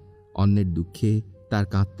না, অন্যের দুঃখে তার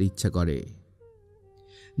কাঁদতে ইচ্ছা করে।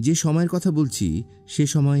 যে সময়ের কথা বলছি, সে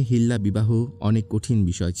সময় হিল্লা বিবাহ অনেক কঠিন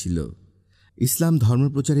বিষয় ছিল। ইসলাম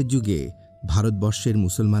ধর্মপ্রচারের যুগে ভারতবর্ষের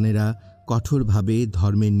মুসলমানেরা কঠোরভাবে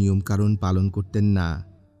ধর্মের নিয়মকানুন পালন করতেন না।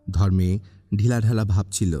 ধর্মে ঢিলাঢালা ভাব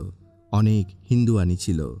ছিল, অনেক হিন্দুয়ানি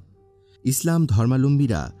ছিল। ইসলাম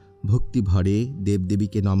ধর্মাবলম্বীরা ভক্তিভরে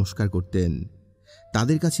দেবদেবীকে নমস্কার করতেন।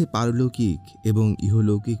 তাদের কাছে পারলৌকিক এবং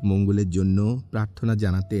ইহলৌকিক মঙ্গলের জন্য প্রার্থনা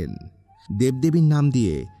জানাতেন। দেবদেবীর নাম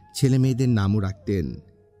দিয়ে ছেলে মেয়েদের নামও রাখতেন,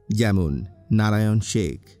 যেমন নারায়ণ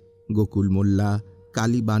শেখ, গোকুল মোল্লা,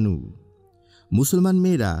 কালী বানু। মুসলমান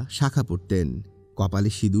মেয়েরা শাখা পড়তেন, কপালে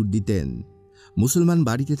সিঁদুর দিতেন। মুসলমান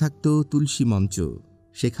বাড়িতে থাকত তুলসী মঞ্চ,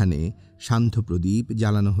 সেখানে সান্ধ্য প্রদীপ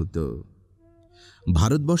জ্বালানো হতো।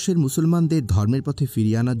 ভারতবর্ষের মুসলমানদের ধর্মের পথে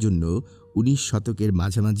ফিরিয়ে আনার জন্য 19 শতকের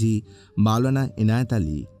মাঝামাঝি মাওলানা এনায়েত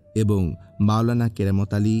আলী এবং মাওলানা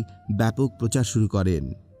কেরামত আলী ব্যাপক প্রচার শুরু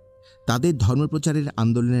করেন। তাদের ধর্মপ্রচারের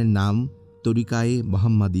আন্দোলনের নাম তরিকায়ে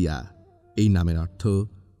মোহাম্মদিয়া। এই নামের অর্থ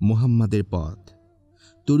মোহাম্মদের পথ।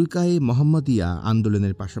 তরিকায়ে মোহাম্মদিয়া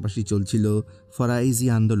আন্দোলনের পাশাপাশি চলছিল ফরাইজি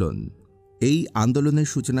আন্দোলন। এই আন্দোলনের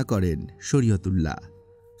সূচনা করেন শরীয়তুল্লাহ।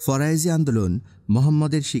 ফরায়েজি আন্দোলন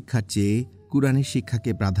মোহাম্মদের শিক্ষার চেয়ে কুরআনের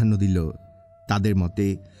শিক্ষাকে প্রাধান্য দিল। তাদের মতে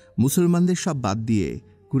মুসলমানদের সব বাদ দিয়ে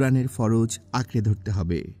কুরআনের ফরজ আঁকড়ে ধরতে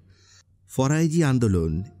হবে। ফরায়েজি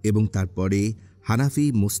আন্দোলন এবং তারপরে হানাফি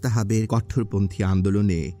মুস্তাহাবের কঠোরপন্থী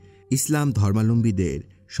আন্দোলনে ইসলাম ধর্মাবলম্বীদের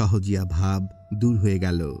সহজিয়া ভাব দূর হয়ে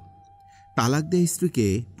গেল। তালাক দেয়া স্ত্রীকে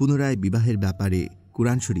পুনরায় বিবাহের ব্যাপারে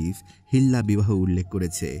কুরআন শরীফ হিল্লা বিবাহ উল্লেখ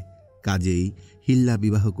করেছে, কাজেই হিল্লা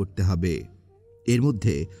বিবাহ করতে হবে। এর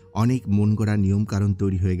মধ্যে অনেক মন গড়া নিয়মকানুন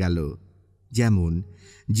তৈরি হয়ে গেল। যেমন,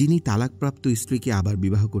 যিনি তালাকপ্রাপ্ত স্ত্রীকে আবার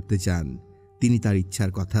বিবাহ করতে চান তিনি তার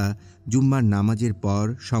ইচ্ছার কথা জুম্মার নামাজের পর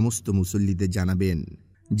সমস্ত মুসল্লিদের জানাবেন,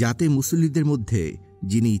 যাতে মুসল্লিদের মধ্যে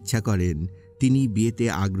যিনি ইচ্ছা করেন তিনি বিয়েতে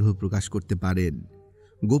আগ্রহ প্রকাশ করতে পারেন।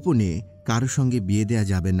 গোপনে কারো সঙ্গে বিয়ে দেয়া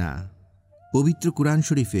যাবে না। পবিত্র কুরআন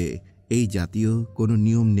শরীফে এই জাতীয় কোনো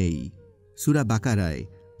নিয়ম নেই। সূরা বাকারায়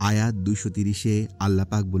আয়াত 230-এ আল্লাহ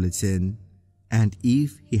পাক বলেছেন, "And if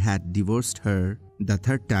he had divorced her the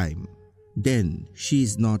third time, then she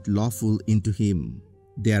is not lawful into him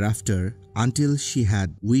thereafter until she had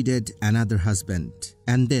wedded another husband.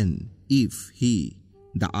 And then if he,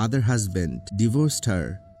 the other husband, divorced her,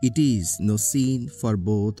 it is no sin for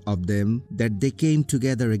both of them that they came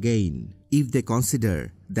together again, if they consider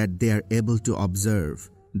that they are able to observe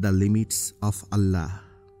the limits of Allah."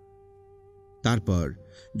 তারপর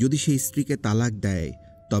যদি সেই স্ত্রীকে তালাক দেয়,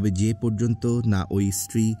 তবে যে পর্যন্ত না ওই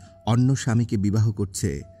স্ত্রী অন্য স্বামীকে বিবাহ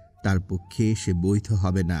করছে তার পক্ষে সে বৈধ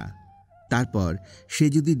হবে না। তারপর সে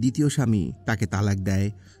যদি দ্বিতীয় স্বামী তাকে তালাক দেয়,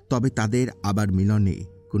 তবে তাদের আবার মিলনে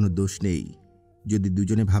কোনো দোষ নেই, যদি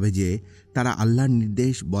দুজনে ভাবে যে তারা আল্লাহর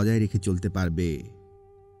নির্দেশ বজায় রেখে চলতে পারবে।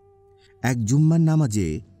 এক জুম্মার নামাজে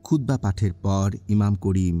খুতবা পাঠের পর ইমাম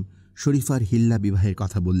করিম শরীফার হিল্লা বিবাহের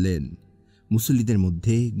কথা বললেন। মুসল্লিদের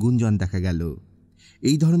মধ্যে গুঞ্জন দেখা গেল।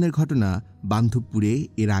 এই ধরনের ঘটনা বান্ধবপুরে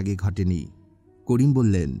এর আগে ঘটেনি। করিম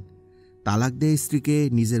বললেন, তালাক দেয়া স্ত্রীকে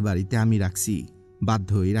নিজের বাড়িতে আমি রাখছি, বাধ্য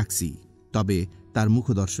হয়ে রাখছি, তবে তার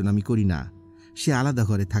মুখদর্শন আমি করি না। সে আলাদা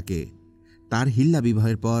ঘরে থাকে। তার হিল্লা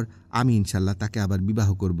বিবাহের পর আমি ইনশাল্লাহ তাকে আবার বিবাহ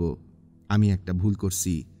করব। আমি একটা ভুল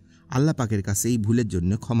করছি, আল্লাহ পাকের কাছে এই ভুলের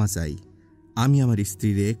জন্য ক্ষমা চাই। আমি আমার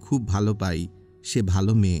স্ত্রীরে খুব ভালো পাই, সে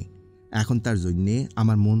ভালো মেয়ে, এখন তার জন্যে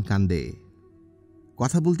আমার মন কান্দে।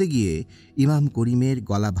 কথা বলতে গিয়ে ইমাম করিমের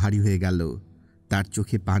গলা ভারী হয়ে গেল, তার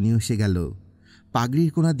চোখে পানি এসে গেল। পাগড়ির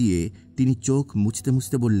কোণা দিয়ে তিনি চোখ মুছতে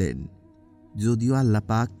মুছতে বললেন, যদিও আল্লাহ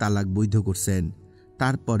পাক তালাক বৈধ করছেন,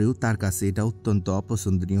 তারপরেও তার কাছে এটা অত্যন্ত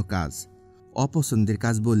অপছন্দনীয় কাজ। অপছন্দের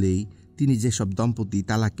কাজ বলেই তিনি যেসব দম্পতি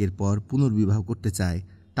তালাকের পর পুনর্বিবাহ করতে চায়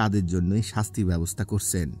তাদের জন্যই শাস্তির ব্যবস্থা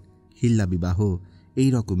করছেন। হিল্লা বিবাহ এই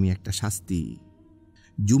রকমই একটা শাস্তি।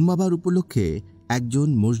 জুম্মাবার উপলক্ষে একজন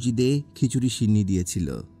মসজিদে খিচুড়ি সিন্নি দিয়েছিল।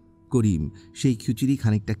 করিম সেই খিচুড়ি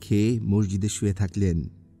খানিকটা খেয়ে মসজিদে শুয়ে থাকলেন,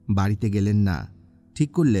 বাড়িতে গেলেন না। ঠিক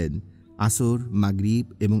করলেন আসর, মাগরিব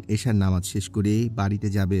এবং এশার নামাজ শেষ করে বাড়িতে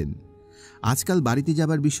যাবেন। আজকাল বাড়িতে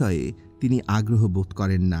যাবার বিষয়ে তিনি আগ্রহ বোধ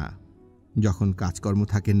করেন না। যখন কাজকর্ম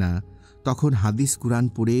থাকে না তখন হাদিস কুরআন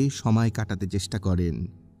পড়ে সময় কাটাতে চেষ্টা করেন।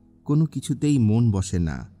 কোনো কিছুতেই মন বসে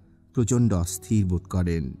না, প্রচণ্ড অস্থির বোধ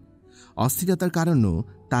করেন। অস্থিরতার কারণও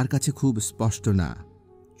তার কাছে খুব স্পষ্ট না।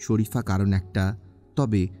 শরীফা কারণ একটা,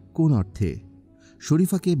 তবে কোন অর্থে?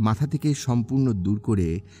 শরীফাকে মাথা থেকে সম্পূর্ণ দূর করে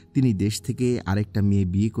তিনি দেশ থেকে আরেকটা মেয়ে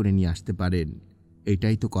বিয়ে করে নিয়ে আসতে পারেন,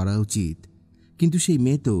 এটাই তো করা উচিত। কিন্তু সেই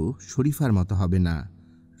মেয়ে তো শরীফার মতো হবে না,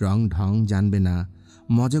 রং ঢং জানবে না,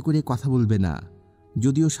 মজা করে কথা বলবে না।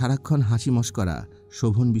 যদিও সারাক্ষণ হাসি মশকরা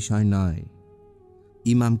শোভন বিষয় নয়।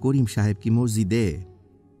 ইমাম করিম সাহেব কি মসজিদে?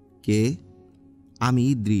 কে? আমি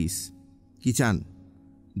ইদ্রিস। কি চান?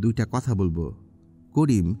 দুইটা কথা বলবো।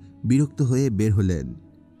 করিম বিরক্ত হয়ে বের হলেন।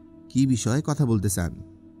 কি বিষয়ে কথা বলতে চান?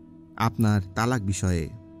 আপনার তালাক বিষয়ে।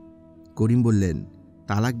 করিম বললেন,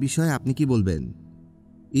 তালাক বিষয়ে আপনি কি বলবেন?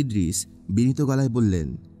 ইদ্রিস বিনীত গলায় বললেন,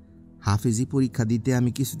 হাফেজি পরীক্ষা দিতে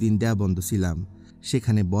আমি কিছুদিন দেওবন্দ ছিলাম,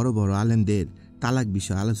 সেখানে বড় বড় আলেমদের তালাক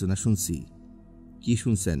বিষয়ে আলোচনা শুনছি। কি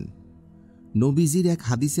শুনছেন? নবীজির এক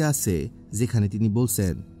হাদিসে আছে যেখানে তিনি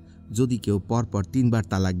বলছেন, যদি কেউ পরপর 3 বার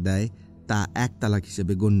তালাক দেয় তা এক তালাক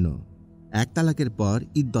হিসেবে গণ্য। এক তালাকের পর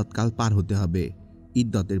ইদ্দতকাল পার হতে হবে,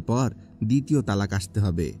 ইদ্দতের পর দ্বিতীয় তালাক আসতে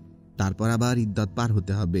হবে, তারপর আবার ইদ্দত পার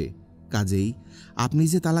হতে হবে। কাজেই আপনি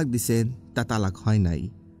যে তালাক দিছেন তা তালাক হয় নাই।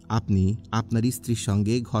 আপনি আপনার স্ত্রীর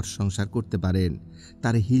সঙ্গে ঘর সংসার করতে পারেন,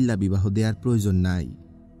 তার হিল্লা বিবাহ দেওয়ার প্রয়োজন নাই।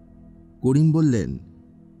 করিম বললেন,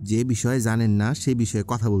 যে বিষয়ে জানেন না সে বিষয়ে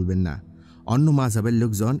কথা বলবেন না। অন্য মাযহাবের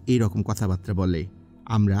লোকজন এই রকম কথাবার্তা বলে,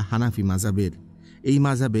 আমরা হানাফি মাযহাবের। এই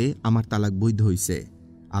মাযহাবে আমার তালাক বৈধ হইছে।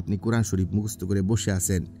 আপনি কোরআন শরীফ মুখস্থ করে বসে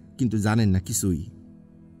আছেন, কিন্তু জানেন না কিছুই।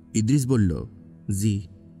 ইদ্রিস বলল, জি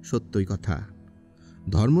সত্যই কথা।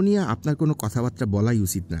 ধর্ম নিয়ে আপনার কোনো কথাবার্তা বলাই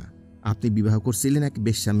উচিত না। আপনি বিবাহ করছিলেন এক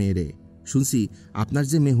বেশ্যা মেয়েরে। শুনছি আপনার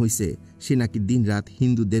যে মেয়ে হইছে সে নাকি দিন রাত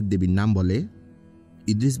হিন্দু দেবদেবীর নাম বলে।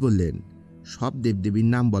 ইদ্রিস বললেন, সব দেবদেবীর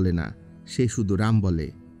নাম বলে না, সে শুধু রাম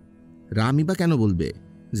বলে। রামই বা কেন বলবে?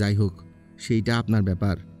 যাই হোক, সেইটা আপনার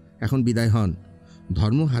ব্যাপার। এখন বিদায় হন।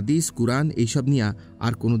 ধর্ম, হাদিস, কুরআন এইসব নিয়ে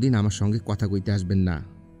আর কোনোদিন আমার সঙ্গে কথা কইতে আসবেন না।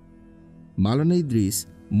 মাওলানা ইদ্রিস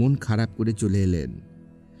মন খারাপ করে চলে এলেন।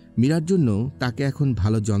 মীরার জন্য তাকে এখন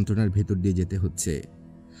ভালো যন্ত্রণার ভেতর দিয়ে যেতে হচ্ছে।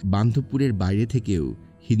 বান্ধবপুরের বাইরে থেকেও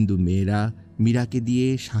হিন্দু মেয়েরা মীরাকে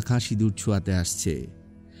দিয়ে শাঁখা সিঁদুর ছোঁয়াতে আসছে।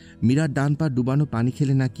 মীরার ডান পা ডুবানো পানি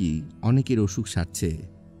খেলে নাকি অনেকের অসুখ সারছে।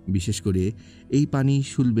 বিশেষ করে এই পানি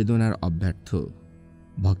শুল বেদনার অব্যর্থ।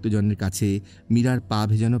 ভক্তজনের কাছে মীরার পা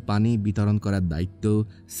ভেজানো পানি বিতরণ করার দায়িত্ব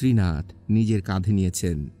শ্রীনাথ নিজের কাঁধে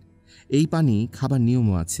নিয়েছেন। এই পানি খাবার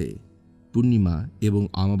নিয়মও আছে। পূর্ণিমা এবং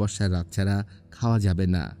অমাবস্যার রাত ছাড়া খাওয়া যাবে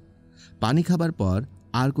না। পানি খাবার পর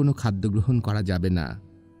আর কোনো খাদ্য গ্রহণ করা যাবে না।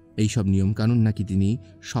 এইসব নিয়মকানুন নাকি তিনি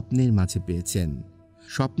স্বপ্নের মাঝে পেয়েছেন।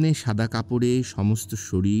 স্বপ্নে সাদা কাপড়ে সমস্ত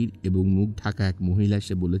শরীর এবং মুখ ঢাকা এক মহিলা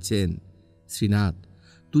এসে বলেছেন, শ্রীনাথ,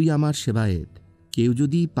 তুই আমার সেবায়েত। কেউ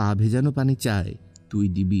যদি পা ভেজানো পানি চায় তুই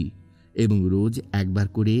দিবি এবং রোজ একবার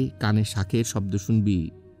করে কানে শাঁখের শব্দ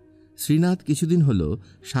শুনবি। শ্রীনাথ কিছুদিন হলো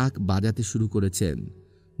শাঁখ বাজাতে শুরু করেছেন।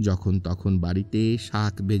 যখন তখন বাড়িতে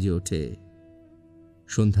শাঁখ বেজে ওঠে।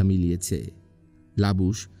 সন্ধ্যা মিলিয়েছে।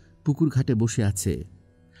 লাবুস পুকুর ঘাটে বসে আছে।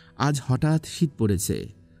 আজ হঠাৎ শীত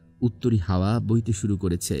পড়েছে। উত্তরি হাওয়া বইতে শুরু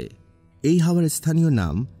করেছে। এই হাওয়ার স্থানীয়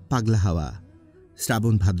নাম পাগলা হাওয়া।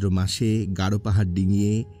 শ্রাবণ ভাদ্র মাসে গাঢ় পাহাড়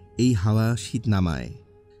ডিঙিয়ে এই হাওয়া শীত নামায়।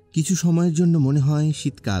 কিছু সময়ের জন্য মনে হয়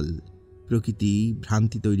শীতকাল। প্রকৃতি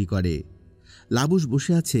ভ্রান্তি তৈরি করে। লাবুস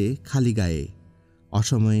বসে আছে খালি গায়ে।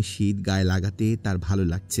 অসময়ে শীত গায়ে লাগাতে তার ভালো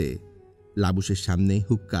লাগছে। লাবুসের সামনে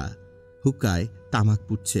হুক্কা। হুক্কায় তামাক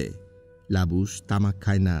পুড়ছে। লাবুস তামাক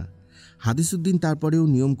খায় না। হাদিসুদ্দিন তারপরেও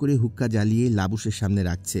নিয়ম করে হুক্কা জ্বালিয়ে লাবুসের সামনে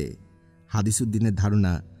রাখছে। হাদিসুদ্দিনের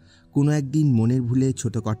ধারণা, কোনো একদিন মনের ভুলে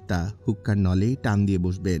ছোট কর্তা হুক্কার নলে টান দিয়ে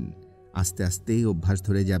বসবেন। আস্তে আস্তে অভ্যাস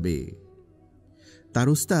ধরে যাবে। তার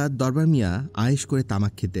ওস্তাদ দরবার মিয়া আয়েশ করে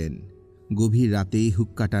তামাক খেতেন। গভীর রাতে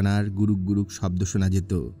হুক্কা টানার গুরুক গুরুক শব্দ শোনা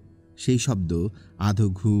যেত। সেই শব্দ আধো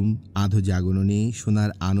ঘুম আধো জাগরণে শোনার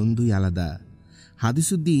আনন্দই আলাদা।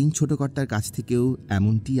 হাদিসুদ্দিন ছোট কর্তার কাছ থেকেও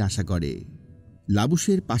এমনটি আশা করে।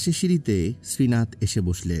 লাবুসের পাশের সিঁড়িতে শ্রীনাথ এসে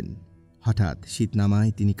বসলেন। হঠাৎ শীত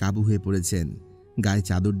নামায় তিনি কাবু হয়ে পড়েছেন। গায়ে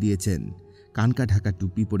চাদর দিয়েছেন, কানকা ঢাকা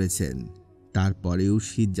টুপি পরেছেন। তারপরেও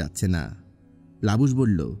শীত যাচ্ছে না। লাবুস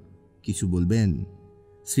বলল, কিছু বলবেন?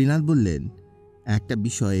 শ্রীনাথ বললেন, একটা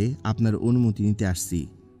বিষয়ে আপনার অনুমতি নিতে আসছি।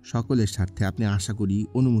 সকলের স্বার্থে আপনি আশা করি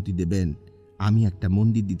অনুমতি দেবেন। আমি একটা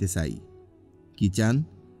মন্দির দিতে চাই। কি চান?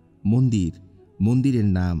 মন্দির। মন্দিরের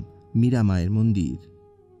নাম মীরা মায়ের মন্দির।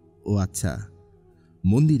 ও আচ্ছা।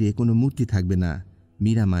 মন্দিরে কোনো মূর্তি থাকবে না,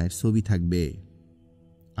 মীরা মায়ের ছবি থাকবে।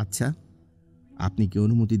 আচ্ছা, আপনি কি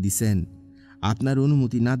অনুমতি দিছেন? আপনার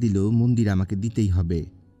অনুমতি না দিলেও মন্দির আমাকে দিতেই হবে।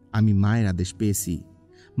 আমি মায়ের আদেশ পেয়েছি।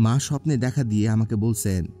 মা স্বপ্নে দেখা দিয়ে আমাকে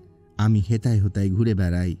বলছেন, আমি হেতায় হোতায় ঘুরে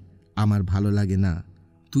বেড়াই, আমার ভালো লাগে না,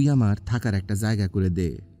 তুই আমার থাকার একটা জায়গা করে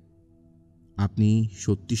দে। আপনি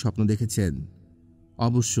সত্যি স্বপ্ন দেখেছেন?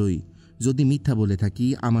 অবশ্যই। যদি মিথ্যা বলে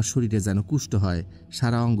থাকি আমার শরীরে যেন কুষ্ঠ হয়,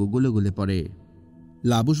 সারা অঙ্গ গলে গলে পড়ে।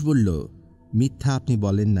 লাবুস বলল, মিথ্যা আপনি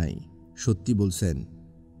বলেন নাই, সত্যি বলছেন।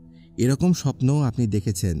 এরকম স্বপ্নও আপনি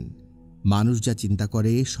দেখেছেন। মানুষ যা চিন্তা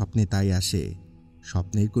করে স্বপ্নে তাই আসে।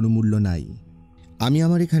 স্বপ্নের কোনো মূল্য নাই। আমি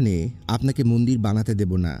আমার এখানে আপনাকে মন্দির বানাতে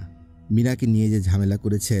দেব না। মীরাকে নিয়ে যে ঝামেলা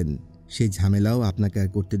করেছেন সেই ঝামেলাও আপনাকে আর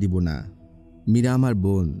করতে দিব না। মীরা আমার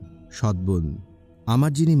বোন, সৎ বোন।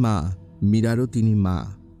 আমার যিনি মা, মীরারও তিনি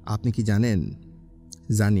মা। আপনি কি জানেন?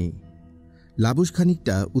 জানি। লাবুস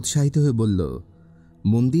খানিকটা উৎসাহিত হয়ে বলল,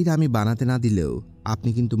 মন্দির আমি বানাতে না দিলেও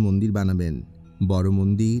আপনি কিন্তু মন্দির বানাবেন। বড়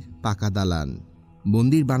মন্দির, পাকা দালান।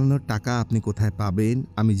 মন্দির বানানোর টাকা আপনি কোথায় পাবেন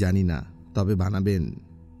আমি জানি না, তবে বানাবেন।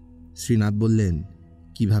 শ্রীনাথ বললেন,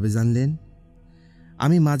 কিভাবে জানলেন?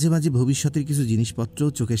 আমি মাঝে মাঝে ভবিষ্যতের কিছু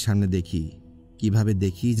জিনিসপত্র চোখের সামনে দেখি। কিভাবে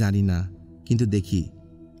দেখি জানি না, কিন্তু দেখি।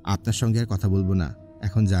 আপনার সঙ্গে আর কথা বলবো না,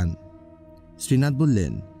 এখন যান। শ্রীনাথ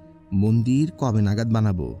বললেন, মন্দির কবে নাগাদ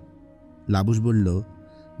বানাবো? লাবুস বলল,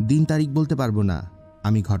 দিন তারিখ বলতে পারবো না।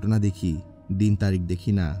 আমি ঘটনা দেখি, দিন তারিখ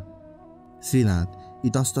দেখি না। শ্রীনাথ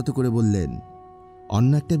ইতস্তত করে বললেন,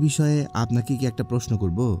 অন্য একটা বিষয়ে আপনাকে কি একটা প্রশ্ন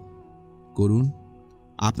করব? করুন।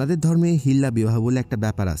 আপনাদের ধর্মে হিল্লা বিবাহ বলে একটা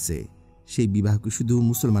ব্যাপার আছে। সেই বিবাহ কি শুধু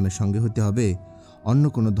মুসলমানের সঙ্গে হতে হবে, অন্য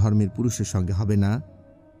কোনো ধর্মের পুরুষের সঙ্গে হবে না?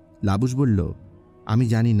 লাবুস বলল, আমি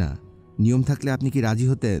জানি না। নিয়ম থাকলে আপনি কি রাজি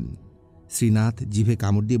হতেন? শ্রীনাথ জিভে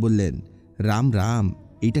কামড় দিয়ে বললেন, রাম রাম,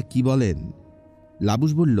 এইটা কি বলেন?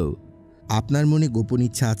 লাবুস বলল, আপনার মনে গোপন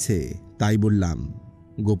ইচ্ছা আছে, তাই বললাম।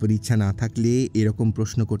 গোপন ইচ্ছা না থাকলে এরকম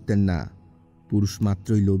প্রশ্ন করতেন না। পুরুষ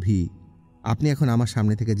মাত্রই লোভী। আপনি এখন আমার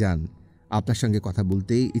সামনে থেকে যান, আপনার সঙ্গে কথা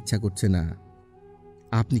বলতেই ইচ্ছা করছে না।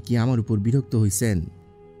 আপনি কি আমার উপর বিরক্ত হইছেন?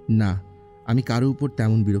 না, আমি কারো উপর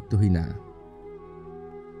তেমন বিরক্ত হই না।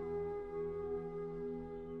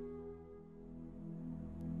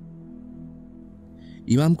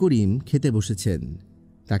 ইমাম করিম খেতে বসেছেন।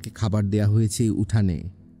 তাকে খাবার দেয়া হয়েছে উঠানে,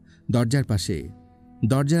 দরজার পাশে।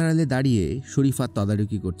 দরজার আড়ালে দাঁড়িয়ে শরীফা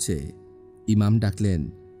তদারকি করছে। ইমাম ডাকলেন,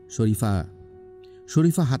 শরীফা।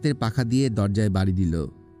 শরীফা হাতের পাখা দিয়ে দরজায় বাড়ি দিল।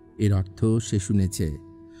 এর অর্থ সে শুনেছে।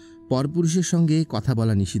 পরপুরুষের সঙ্গে কথা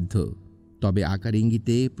বলা নিষিদ্ধ, তবে আকার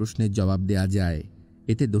ইঙ্গিতে প্রশ্নের জবাব দেয়া যায়,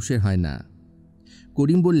 এতে দোষের হয় না।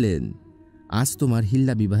 করিম বললেন, আজ তোমার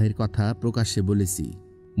হিল্লা বিবাহের কথা প্রকাশ্যে বলেছি।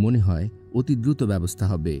 মনে হয় অতি দ্রুত ব্যবস্থা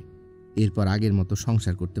হবে। এরপর আগের মতো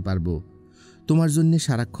সংসার করতে পারবো। তোমার জন্যে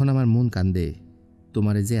সারাক্ষণ আমার মন কান্দে।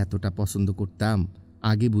 তোমারে যে এতটা পছন্দ করতাম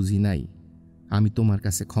আগে বুঝি নাই। আমি তোমার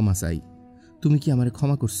কাছে ক্ষমা চাই। তুমি কি আমারে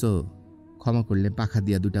ক্ষমা করছো? ক্ষমা করলে পাখা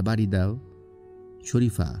দিয়া 2টা বাড়ি দাও।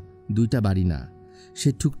 শরীফা 2টা বাড়ি না, সে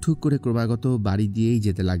ঠুকঠুক করে ক্রমাগত বাড়ি দিয়েই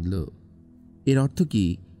যেতে লাগলো। এর অর্থ কি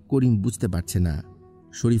করিম বুঝতে পারছে না।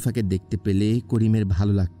 শরীফাকে দেখতে পেলে করিমের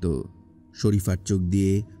ভালো লাগত। শরীফার চোখ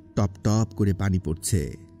দিয়ে টপ টপ করে পানি পড়ছে।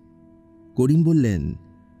 করিম বললেন,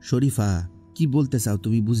 শরীফা, কি বলতে চাও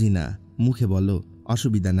তুমি বুঝি না, মুখে বলো,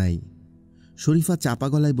 অসুবিধা নাই। শরীফা চাপা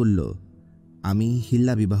গলায় বলল, আমি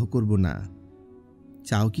হিল্লা বিবাহ করব না।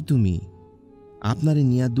 চাও কি তুমি? আপনারে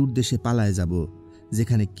নিয়া দূর দেশে পালায় যাব,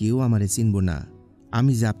 যেখানে কেউ আমারে চিনব না।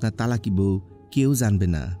 আমি যে আপনার তালাকি বউ কেউ জানবে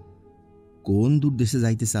না। কোন দূর দেশে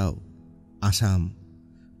যাইতে চাও? আসাম।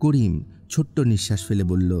 করিম ছোট্ট নিঃশ্বাস ফেলে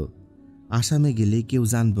বলল, আসামে গেলে কেউ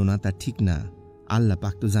জানব না তা ঠিক না। আল্লাহ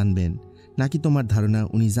পাক তো জানবেন, নাকি তোমার ধারণা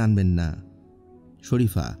উনি জানবেন না?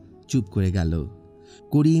 শরীফা চুপ করে গেল।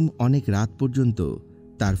 করিম অনেক রাত পর্যন্ত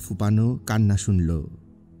তার ফুপানো কান্না শুনল।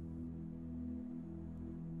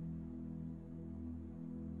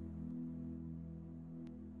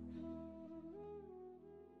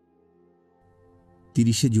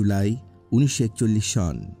 30শে জুলাই 1941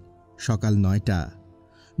 সন, সকাল 9টা।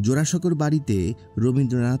 জোড়াসাঁকোর বাড়িতে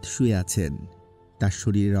রবীন্দ্রনাথ শুয়ে আছেন। তার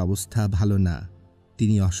শরীরের অবস্থা ভালো না।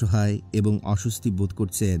 তিনি অসহায় এবং অস্বস্তি বোধ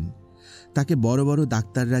করছেন। তাকে বড় বড়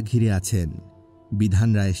ডাক্তাররা ঘিরে আছেন। বিধান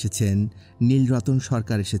রায় এসেছেন, নীলরতন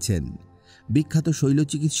সরকার এসেছেন, বিখ্যাত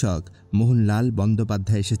শৈলচিকিৎসক মোহনলাল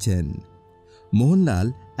বন্দ্যোপাধ্যায় এসেছেন। মোহনলাল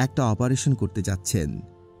একটা অপারেশন করতে যাচ্ছেন।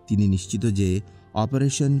 তিনি নিশ্চিত যে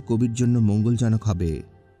অপারেশন কবির জন্য মঙ্গলজনক হবে।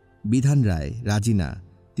 বিধান রায় রাজি না।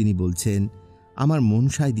 তিনি বলছেন, আমার মন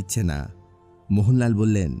সায় দিচ্ছে না। মোহনলাল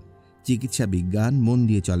বললেন, চিকিৎসা বিজ্ঞান মন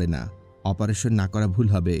দিয়ে চলে না, অপারেশন না করা ভুল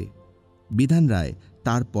হবে। বিধান রায়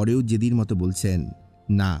তারপরেও জেদির মতো বলছেন,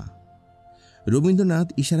 না। রবীন্দ্রনাথ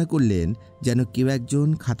ইশারা করলেন যেন কেউ একজন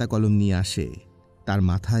খাতা কলম নিয়ে আসে। তার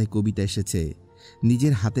মাথায় কবিতা এসেছে,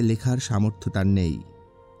 নিজের হাতে লেখার সামর্থ্য তার নেই।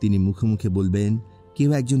 তিনি মুখে মুখে বলবেন, কেউ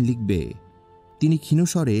একজন লিখবে। তিনি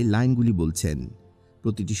ক্ষীণস্বরে লাইনগুলি বলছেন,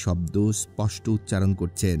 প্রতিটি শব্দ স্পষ্ট উচ্চারণ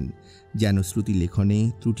করছেন, যেন শ্রুতি লেখনে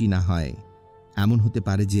ত্রুটি না হয়। এমন হতে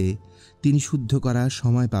পারে যে তিনি শুদ্ধ করার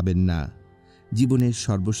সময় পাবেন না। জীবনের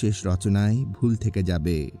সর্বশেষ রচনায় ভুল থেকে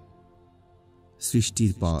যাবে।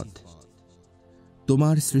 সৃষ্টির পথ।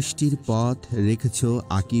 তোমার সৃষ্টির পথ রেখেছ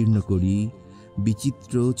আকীর্ণ করি,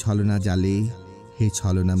 বিচিত্র ছলনা জালে, হে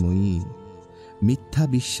ছলনাময়ী। মিথ্যা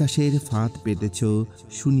বিশ্বাসের ফাঁদ পেতেছ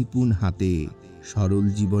সুনিপুণ হাতে, সরল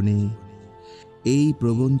জীবনে। এই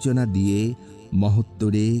প্রবঞ্চনা দিয়ে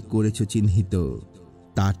মহত্তরে করেছ চিহ্নিত,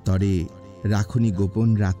 তার তরে রাখনি গোপন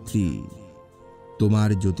রাত্রি। তোমার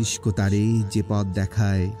জ্যোতিষ্কতারে যে পথ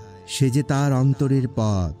দেখায়, সে যে তার অন্তরের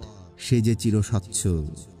পথ, সে যে চিরস্বচ্ছ।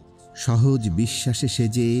 সহজ বিশ্বাসে সে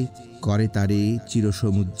যে করে তারে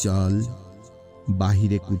চিরসমুজ্জ্বল।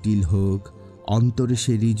 বাহিরে কুটিল হোক, অন্তরে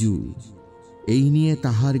সে ঋজু, এই নিয়ে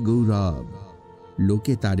তাহার গৌরব।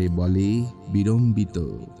 লোকে তারে বলে বিড়ম্বিত,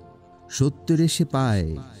 সত্যরে সে পায়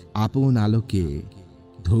আপন আলোকে,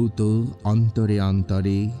 ধৌত অন্তরে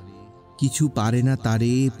অন্তরে। কিছু পারে না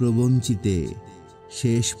তারে প্রবঞ্চিতে,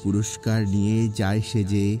 শেষ পুরস্কার নিয়ে যায় সে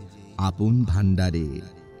যে আপন ভাণ্ডারে।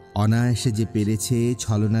 অনায়াসে যে পেরেছে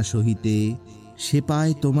ছলনা সহিতে, সে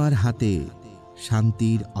পায় তোমার হাতে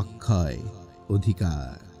শান্তির অক্ষয়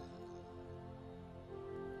অধিকার।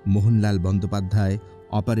 মোহনলাল বন্দ্যোপাধ্যায়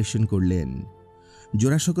অপারেশন করলেন।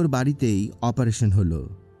 জোড়াসাঁকোর বাড়িতেই অপারেশন হলো।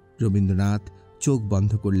 রবীন্দ্রনাথ চোখ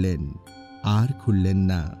বন্ধ করলেন, আর খুললেন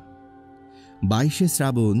না। 22শে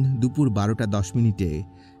শ্রাবণ দুপুর 12টা 10 মিনিটে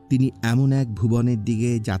তিনি এমন এক ভুবনের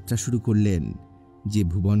দিকে যাত্রা শুরু করলেন, যে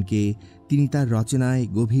ভুবনকে তিনি তার রচনায়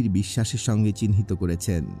গভীর বিশ্বাসের সঙ্গে চিহ্নিত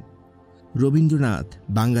করেছেন। রবীন্দ্রনাথ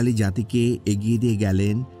বাঙালি জাতিকে এগিয়ে দিয়ে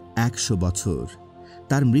গেলেন 100 বছর।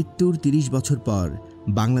 তার মৃত্যুর 30 বছর পর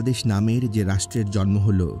বাংলাদেশ নামের যে রাষ্ট্রের জন্ম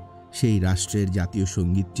হল, সেই রাষ্ট্রের জাতীয়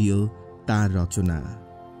সঙ্গীতটিও তার রচনা।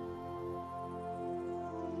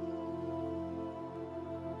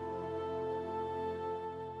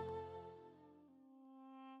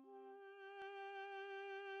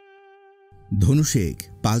 ধনু শেখ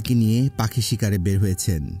পালকি নিয়ে পাখি শিকারে বের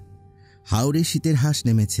হয়েছেন। হাওরে শীতের হাঁস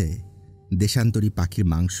নেমেছে। দেশান্তরী পাখির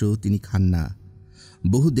মাংস তিনি খান না।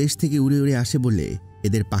 বহু দেশ থেকে উড়ে উড়ে আসে বলে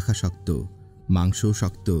এদের পাখা শক্ত, মাংসও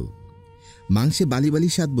শক্ত। মাংসে বালি বালি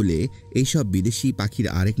স্বাদ বলে এইসব বিদেশি পাখির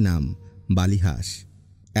আরেক নাম বালিহাঁস।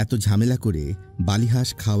 এত ঝামেলা করে বালিহাঁস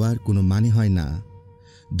খাওয়ার কোনো মানে হয় না।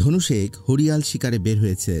 ধনু শেখ হরিয়াল শিকারে বের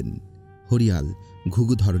হয়েছেন। হরিয়াল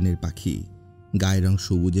ঘুঘু ধরনের পাখি, গায়ের রং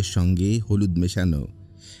সবুজের সঙ্গে হলুদ মেশানো।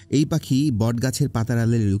 এই পাখি বটগাছের পাতার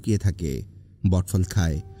আড়ালে লুকিয়ে থাকে, বটফল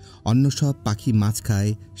খায়। অন্য সব পাখি মাছ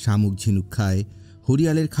খায়, শামুক ঝিনুক খায়।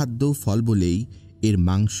 হরিয়ালের খাদ্য ফল বলেই এর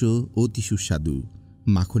মাংস অতি সুস্বাদু,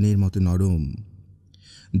 মাখনের মতো নরম।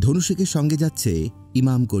 ধনু শেখের সঙ্গে যাচ্ছে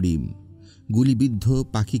ইমাম করিম। গুলিবিদ্ধ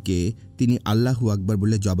পাখিকে তিনি আল্লাহু আকবার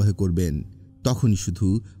বলে জবাহ করবেন, তখনই শুধু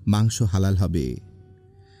মাংস হালাল হবে।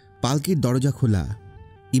 পালকির দরজা খোলা,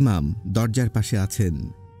 ইমাম দরজার পাশে আছেন।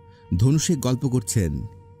 ধনু শেখ গল্প করছেন,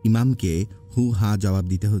 ইমামকে হু হা জবাব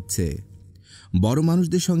দিতে হচ্ছে। বড়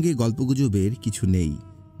মানুষদের সঙ্গে গল্পগুজবের কিছু নেই।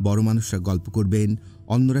 বড় মানুষরা গল্প করবেন,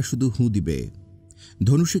 অন্যরা শুধু হু দিবে।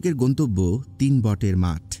 ধনু শেখের গন্তব্য 3 বটের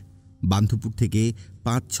মাঠ। বান্ধবপুর থেকে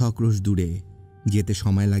 5-6 ক্রোশ দূরে। যেতে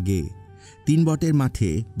সময় লাগে। 3 বটের মাঠে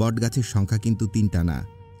বটগাছের সংখ্যা কিন্তু 3টা না,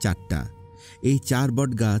 4টা। এই 4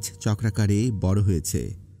 বট গাছ চক্রাকারে বড় হয়েছে।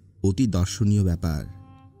 অতি দর্শনীয় ব্যাপার।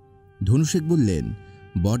 ধনু শেখ বললেন,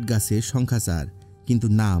 বট গাছের সংখ্যা 4, কিন্তু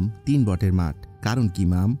নাম 3 বটের মাঠ, কারণ কি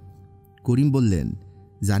মাম? করিম বললেন,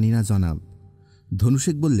 জানি না জনাব। ধনু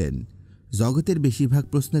শেখ বললেন, জগতের বেশিরভাগ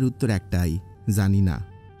প্রশ্নের উত্তর একটাই, জানি না।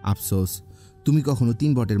 আফসোস, তুমি কখনো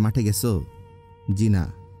 3 বটের মাঠে গেছো? জি না।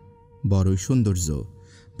 বড়ই সৌন্দর্য।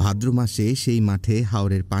 ভাদ্র মাসে সেই মাঠে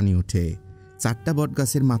হাওরের পানি ওঠে। 4টা বট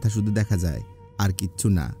গাছের মাথা শুধু দেখা যায়, আর কিচ্ছু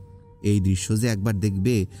না। এই দৃশ্য যে একবার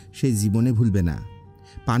দেখবে, সেই জীবনে ভুলবে না।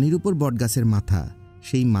 পানির উপর বটগাছের মাথা,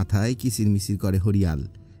 সেই মাথায় কিচিরমিচির করে হরিয়াল।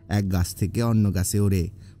 এক গাছ থেকে অন্য গাছে ওড়ে।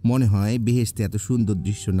 মনে হয় বেহেশতে এত সুন্দর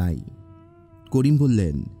দৃশ্য নাই। করিম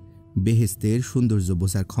বললেন, বেহেশতের সৌন্দর্য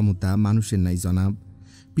বোঝার ক্ষমতা মানুষের নাই জনাব।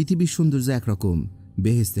 পৃথিবীর সৌন্দর্য একরকম,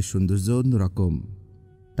 বেহেশতের সৌন্দর্য অন্যরকম।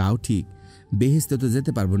 তাও ঠিক, বেহেশতে তো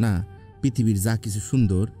যেতে পারবো না। পৃথিবীর যা কিছু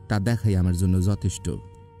সুন্দর তা দেখাই আমার জন্য যথেষ্ট।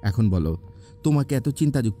 এখন বলো, তোমাকে এত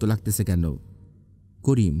চিন্তাযুক্ত লাগতেছে কেন?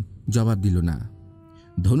 করিম জবাব দিল না।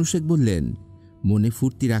 ধনু শেখ বললেন, মনে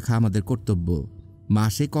ফুর্তি রাখা আমাদের কর্তব্য।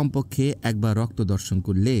 মাসে কমপক্ষে একবার রক্ত দর্শন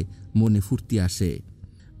করলে মনে ফুর্তি আসে।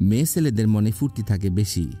 মেয়ে ছেলেদের মনে ফুর্তি থাকে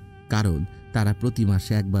বেশি, কারণ তারা প্রতি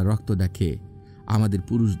মাসে একবার রক্ত দেখে। আমাদের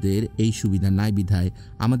পুরুষদের এই সুবিধা নাই বিধায়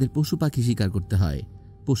আমাদের পশু পাখি শিকার করতে হয়,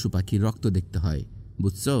 পশু পাখির রক্ত দেখতে হয়।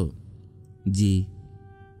 বুঝছ? জি।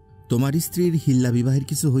 তোমার স্ত্রীর হিল্লা বিবাহের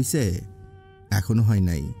কিছু হইছে? এখনো হয়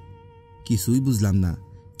নাই। কিছুই বুঝলাম না,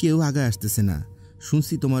 কেউ আগে আসতেছে না।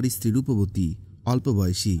 শুনছি তোমার স্ত্রী রূপবতী, অল্প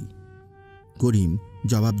বয়সী। করিম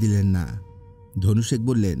জবাব দিলেন না। ধনু শেখ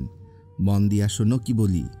বললেন, মন দিয়া শোনো কি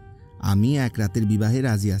বলি। আমি 1 রাতের বিবাহে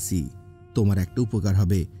রাজি আছি। তোমার একটা উপকার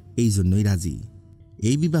হবে, এই জন্যই রাজি।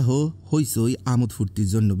 এই বিবাহ হইচই আমোদ ফুর্তির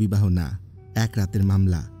জন্য বিবাহ না, 1 রাতের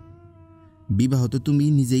মামলা। বিবাহ তো তুমি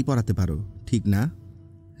নিজেই পড়াতে পারো, ঠিক না?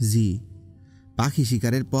 জি। পাখি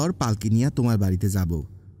শিকারের পর পালকি নিয়া তোমার বাড়িতে যাব।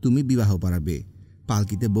 তুমি বিবাহ পড়াবে।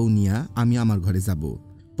 পালকিতে বউ নিয়া আমি আমার ঘরে যাব।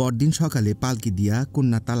 পরদিন সকালে পালকি দিয়া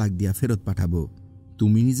কন্যা তালাক দিয়া ফেরত পাঠাবো।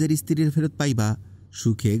 তুমি নিজের স্ত্রীর ফেরত পাইবা,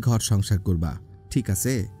 সুখে ঘর সংসার করবা, ঠিক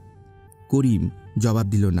আছে? করিম জবাব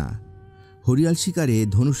দিল না। হরিয়াল শিকারে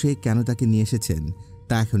ধনু শেখ কেন তাকে নিয়ে এসেছেন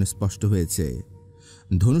তা এখন স্পষ্ট হয়েছে।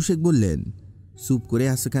 ধনু শেখ বললেন, চুপ করে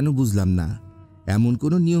আসো কেন বুঝলাম না। এমন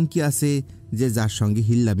কোনো নিয়ম কি আছে যে যার সঙ্গে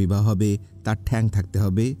হিল্লা বিবাহ হবে তার ঠ্যাং থাকতে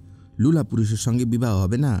হবে, লুলা পুরুষের সঙ্গে বিবাহ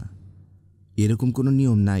হবে না? এরকম কোনো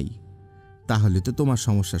নিয়ম নাই। তাহলে তো তোমার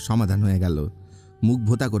সমস্যার সমাধান হয়ে গেল। মুখ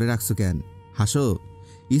ভোতা করে রাখছো কেন? হাসো।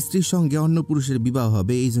 স্ত্রীর সঙ্গে অন্য পুরুষের বিবাহ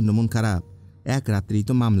হবে এই জন্য মন খারাপ? 1 রাত্রেই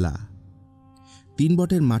তো মামলা। 3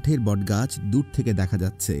 বটের মাঠের বটগাছ দূর থেকে দেখা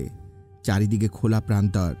যাচ্ছে। চারিদিকে খোলা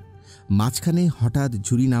প্রান্তর। মাঝখানে হঠাৎ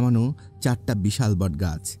ঝুড়ি নামানো 4টা বিশাল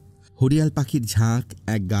বটগাছ। হরিয়াল পাখির ঝাঁক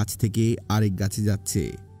এক গাছ থেকে আরেক গাছে যাচ্ছে।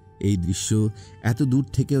 এই দৃশ্য এত দূর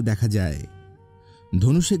থেকেও দেখা যায়।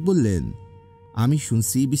 ধনু শেখ বললেন, আমি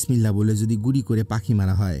শুনছি বিসমিল্লাহ বলে যদি গুলি করে পাখি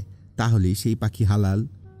মারা হয় তাহলে সেই পাখি হালাল।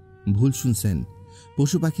 ভুল শুনছেন।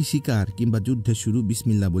 পশু পাখি শিকার কিংবা যুদ্ধের শুরু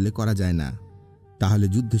বিসমিল্লাহ বলে করা যায় না। তাহলে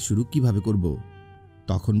যুদ্ধের শুরু কিভাবে করব?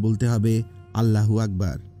 তখন বলতে হবে আল্লাহু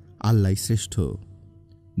আকবার, আল্লাহই শ্রেষ্ঠ।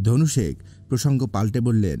 ধনু শেখ প্রসঙ্গ পাল্টে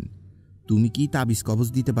বললেন, তুমি কি তাবিজ কবজ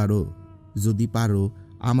দিতে পারো? যদি পারো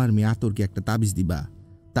আমার মেয়ে আতরকে একটা তাবিজ দিবা।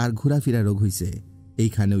 তার ঘোরাফেরা রোগ হইছে,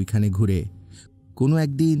 এইখানে ওইখানে ঘুরে, কোনো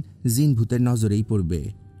একদিন জিন ভূতের নজরেই পড়বে।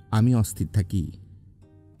 আমি অস্থির থাকি।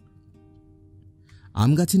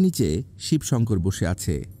 আম গাছের নিচে শিবশঙ্কর বসে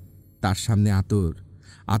আছে, তার সামনে আতর।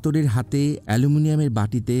 আতরের হাতে অ্যালুমিনিয়ামের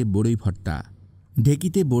বাটিতে বড়ই ভর্তা,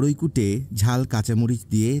 ঢেকিতে বড়ই কুটে ঝাল কাঁচামরিচ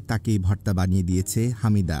দিয়ে তাকে ভর্তা বানিয়ে দিয়েছে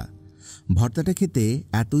হামিদা। ভর্তাটা খেতে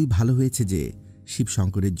এতই ভালো হয়েছে যে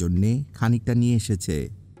শিবশঙ্করের জন্যে খানিকটা নিয়ে এসেছে।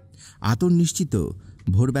 আতর নিশ্চিত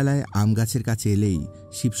ভোরবেলায় আম গাছের কাছে এলেই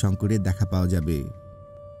শিবশঙ্করের দেখা পাওয়া যাবে।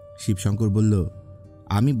 শিবশঙ্কর বলল,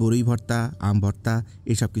 আমি বড়ই ভর্তা, আম ভর্তা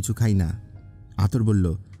এসব কিছু খাই না। আতর বলল,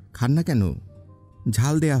 খান না কেন?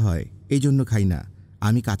 ঝাল দেয়া হয়, এই জন্য খাই না।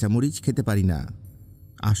 আমি কাঁচামরিচ খেতে পারি না।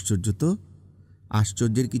 আশ্চর্য তো।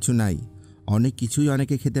 আশ্চর্যের কিছু নাই, অনেক কিছুই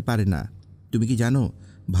অনেকে খেতে পারে না। তুমি কি জানো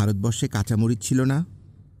ভারতবর্ষে কাঁচামরিচ ছিল না?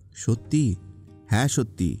 সত্যি? হ্যাঁ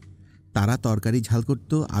সত্যি। তারা তরকারি ঝাল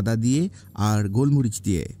করত আদা দিয়ে আর গোলমরিচ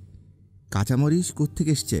দিয়ে। কাঁচামরিচ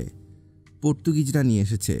কোত্থেকে এসছে? পর্তুগিজরা নিয়ে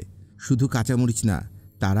এসেছে। শুধু কাঁচামরিচ না,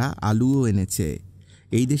 তারা আলুও এনেছে।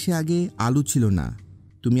 এই দেশে আগে আলু ছিল না।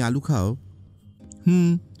 তুমি আলু খাও?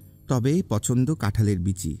 তবে পছন্দ কাঁঠালের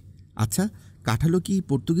বিচি। আচ্ছা, কাঁঠালও কি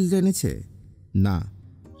পর্তুগিজরা এনেছে? না।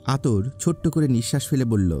 আতর ছোট্ট করে নিঃশ্বাস ফেলে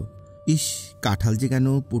বলল, ইস, কাঁঠাল যে কেন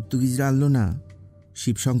পর্তুগিজরা আনলো না?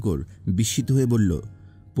 শিবশঙ্কর বিস্মিত হয়ে বলল,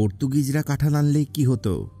 পর্তুগিজরা কাঁঠাল আনলে কি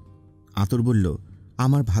হতো? আতর বলল,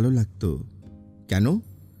 আমার ভালো লাগতো। কেন?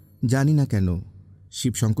 জানি না কেন।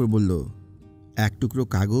 শিবশঙ্কর বলল, এক টুকরো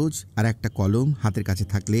কাগজ আর একটা কলম হাতের কাছে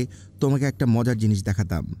থাকলে তোমাকে একটা মজার জিনিস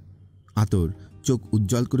দেখাতাম। আতর চোখ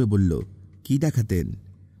উজ্জ্বল করে বলল, কি দেখাতেন?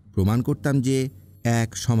 প্রমাণ করতাম যে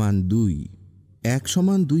 1 = 2। 1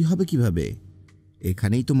 = 2 হবে কিভাবে?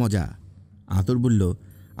 এখানেই তো মজা। আতর বলল,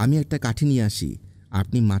 আমি একটা কাঠি নিয়ে আসি,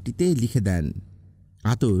 আপনি মাটিতে লিখে দেন।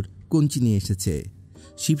 আতর কঞ্চি নিয়ে এসেছে।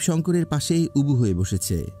 শিবশঙ্করের পাশেই উবু হয়ে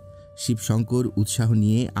বসেছে। শিবশঙ্কর উৎসাহ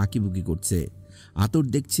নিয়ে আঁকিবুকি করছে। আতর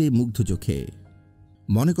দেখছে মুগ্ধ চোখে।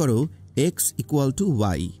 মনে করো x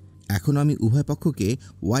 = y। এখন আমি উভয় পক্ষকে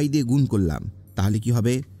y দিয়ে গুণ করলাম, তাহলে কি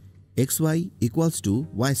হবে? xy =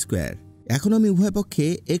 y²। এখন আমি উভয় পক্ষে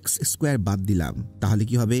x² বাদ দিলাম, তাহলে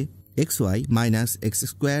কি হবে? xy - x²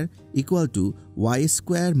 =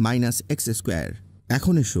 y² - x²।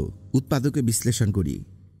 এখন এসো উৎপাদকে বিশ্লেষণ করি।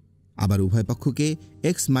 আবার উভয় পক্ষকে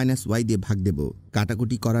x - y দিয়ে ভাগ দেব।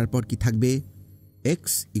 কাটাকুটি করার পর কি থাকবে? x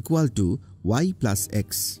 = y + x।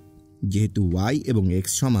 যেহেতু y এবং x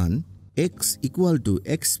সমান, x =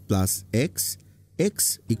 x + x, x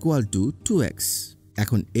 = 2x।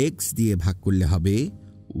 এখন x দিয়ে ভাগ করলে হবে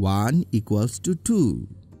 1 = 2।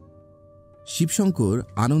 শিবশঙ্কর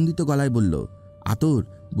আনন্দিত গলায় বলল, আতর,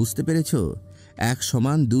 বুঝতে পেরেছ? 1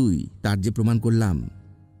 = 2, তার যে প্রমাণ করলাম।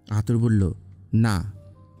 আতর বলল, না,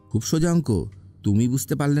 খুব সোজা অঙ্ক, তুমি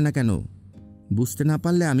বুঝতে পারলে না কেন? বুঝতে না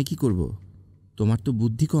পারলে আমি কি করব? তোমার তো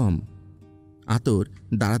বুদ্ধি কম। আতর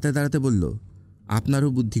দাঁড়াতে দাঁড়াতে বলল, আপনারও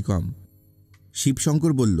বুদ্ধি কম।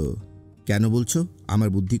 শিবশঙ্কর বলল, কেন বলছো আমার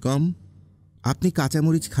বুদ্ধি কম? আপনি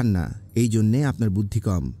কাঁচামরিচ খান না, এই জন্যে আপনার বুদ্ধি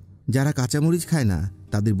কম। যারা কাঁচামরিচ খায় না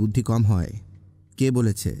তাদের বুদ্ধি কম হয়। কে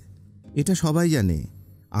বলেছে? এটা সবাই জানে।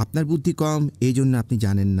 আপনার বুদ্ধি কম, এই জন্য আপনি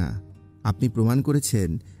জানেন না। আপনি প্রমাণ করেছেন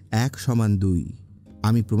 1 = 2।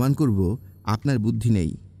 আমি প্রমাণ করব আপনার বুদ্ধি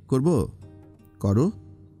নেই। করব? করো।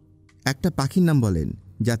 একটা পাখির নাম বলেন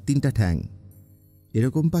যার 3টা ঠ্যাং।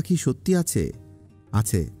 এরকম পাখি সত্যি আছে?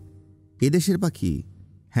 আছে। এদেশের পাখি?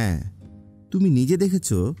 হ্যাঁ। তুমি নিজে দেখেছ?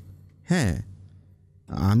 হ্যাঁ।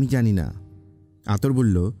 আমি জানি না। আতর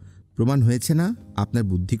বলল, প্রমাণ হয়েছে না আপনার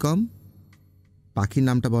বুদ্ধি কম? পাখির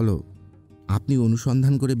নামটা বলো। আপনি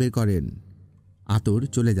অনুসন্ধান করে বের করেন। আতর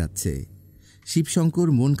চলে যাচ্ছে। শিবশঙ্কর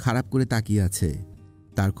মন খারাপ করে তাকিয়ে আছে।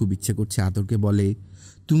 তার খুব ইচ্ছে করছে আতরকে বলে,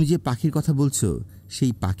 তুমি যে পাখির কথা বলছো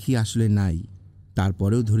সেই পাখি আসলে নাই।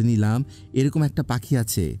 তারপরেও ধরে নিলাম এরকম একটা পাখি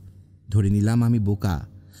আছে। ধরে নিলাম আমি বোকা।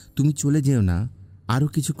 তুমি চলে যেও না, আরও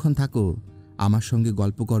কিছুক্ষণ থাকো, আমার সঙ্গে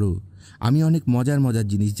গল্প করো। আমি অনেক মজার মজার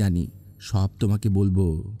জিনিস জানি, সব তোমাকে বলবো।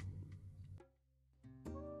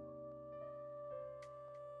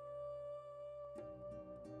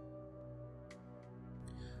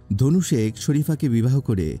 ধনু শেখ শরীফাকে বিবাহ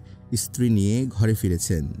করে স্ত্রী নিয়ে ঘরে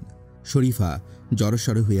ফিরেছেন। শরীফা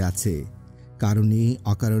জড়সড় হয়ে আছে, কারণে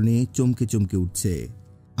অকারণে চমকে চমকে উঠছে।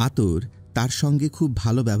 আতর তার সঙ্গে খুব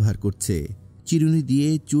ভালো ব্যবহার করছে, চিরুনি দিয়ে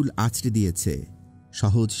চুল আঁচড়ে দিয়েছে।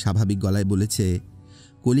 সহজ স্বাভাবিক গলায় বলেছে,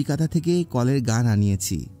 কলিকাতা থেকে কলের গান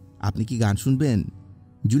আনিয়েছি, আপনি কি গান শুনবেন?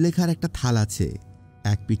 জুলেখার একটা থাল আছে,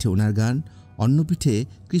 এক পিঠে ওনার গান, অন্য পিঠে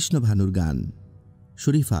কৃষ্ণভানুর গান।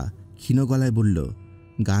 শরীফা ক্ষীণ গলায় বলল,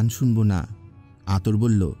 গান শুনব না। আতর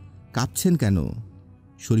বলল, কাঁপছেন কেন?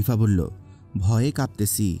 শরীফা বলল, ভয়ে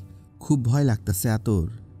কাঁপতেছি, খুব ভয় লাগতেছে আতর।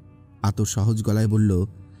 আতর সহজ গলায় বলল,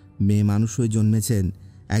 মেয়ে মানুষ হয়ে জন্মেছেন,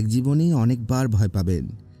 এক জীবনেই অনেকবার ভয় পাবেন,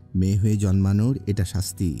 মেয়ে হয়ে জন্মানোর এটা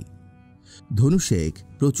শাস্তি। ধনু শেখ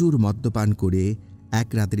প্রচুর মদ্যপান করে এক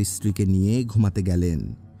রাতের স্ত্রীকে নিয়ে ঘুমাতে গেলেন।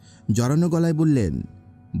 জড়ানো গলায় বললেন,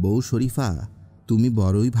 বউ শরীফা, তুমি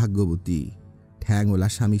বড়ই ভাগ্যবতী, ঠ্যাংওয়ালা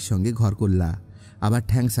স্বামীর সঙ্গে ঘর করলা, আবার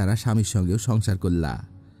ঠ্যাং সারা স্বামীর সঙ্গেও সংসার করলা।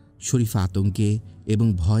 শরীফা আতঙ্কে এবং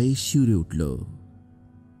ভয়ে শিউরে উঠল।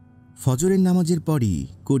 ফজরের নামাজের পরই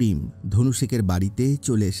করিম ধনু শেখের বাড়িতে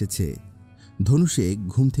চলে এসেছে। ধনু শেখ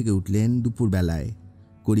ঘুম থেকে উঠলেন দুপুরবেলায়।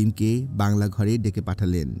 করিমকে বাংলা ঘরে ডেকে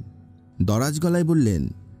পাঠালেন। দরাজ গলায় বললেন,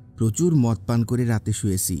 প্রচুর মদ পান করে রাতে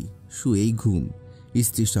শুয়েছি, শুয়েই ঘুম।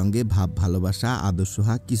 স্ত্রীর সঙ্গে ভাব ভালোবাসা আদর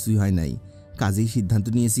সোহাগ কিছুই হয় নাই, কাজেই সিদ্ধান্ত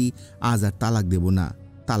নিয়েছি আজ আর তালাক দেব না,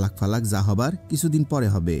 তালাক ফালাক যা হবার কিছুদিন পরে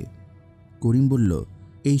হবে। করিম বলল,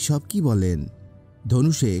 এই সব কি বলেন?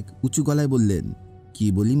 ধনু শেখ উঁচু গলায় বললেন, কি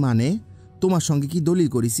বলি মানে? তোমার সঙ্গে কি দলিল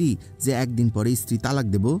করেছি যে একদিন পরে স্ত্রী তালাক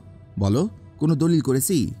দেব? বলো, কোনো দলিল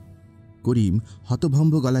করেছি? করিম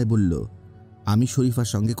হতভম্ব গলায় বলল, আমি শরীফার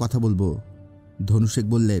সঙ্গে কথা বলবো। ধনু শেখ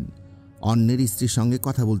বললেন, অন্যের স্ত্রীর সঙ্গে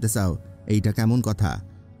কথা বলতে চাও, এইটা কেমন কথা?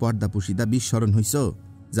 পর্দা পুশিদা বিস্মরণ হইছ?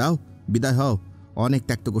 যাও, বিদায় হও, অনেক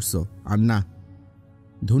ত্যাক্ত করছো, আর না।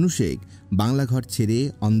 ধনু শেখ বাংলা ঘর ছেড়ে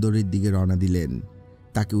অন্দরের দিকে রওনা দিলেন।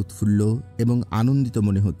 তাকে উৎফুল্ল এবং আনন্দিত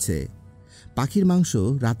মনে হচ্ছে। পাখির মাংস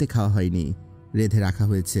রাতে খাওয়া হয়নি, রেঁধে রাখা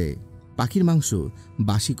হয়েছে। পাখির মাংস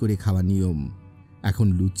বাসি করে খাওয়া নিয়ম। এখন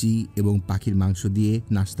লুচি এবং পাখির মাংস দিয়ে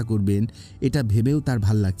নাস্তা করবেন, এটা ভেবেও তার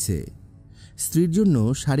ভাল লাগছে। স্ত্রীর জন্য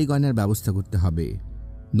শাড়ি গয়নার ব্যবস্থা করতে হবে।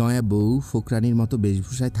 নয়া বউ ফোকরানির মতো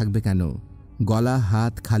বেশভূষায় থাকবে কেন? গলা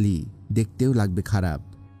হাত খালি, দেখতেও লাগবে খারাপ।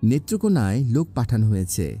 নেত্রকোনায় লোক পাঠানো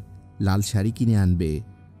হয়েছে, লাল শাড়ি কিনে আনবে।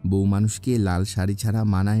 বউ মানুষকে লাল শাড়ি ছাড়া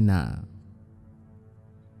মানায় না।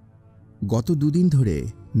 গত দুদিন ধরে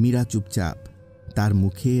মীরা চুপচাপ, তার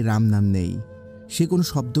মুখে রাম নাম নেই, সে কোনো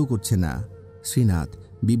শব্দও করছে না। শ্রীনাথ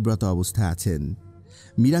বিব্রত অবস্থায় আছেন।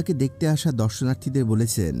 মীরাকে দেখতে আসা দর্শনার্থীদের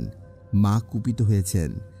বলেছেন, মা কুপিত হয়েছেন,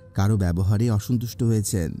 কারো ব্যবহারে অসন্তুষ্ট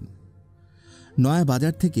হয়েছেন। নয়া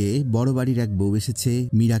বাজার থেকে বড় বাড়ির এক বউ এসেছে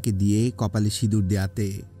মীরাকে দিয়ে কপালে সিঁদুর দেয়াতে।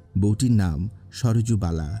 বউটির নাম সরজু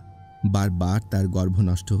বালা। বারবার তার গর্ভ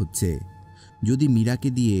নষ্ট হচ্ছে। যদি মীরাকে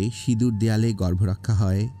দিয়ে সিঁদুর দেয়ালে গর্ভরক্ষা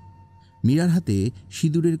হয়। মীরার হাতে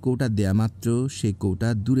সিঁদুরের কৌটা দেয়া মাত্র সে কৌটা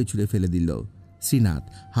দূরে ছুঁড়ে ফেলে দিল। শ্রীনাথ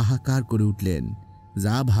হাহাকার করে উঠলেন,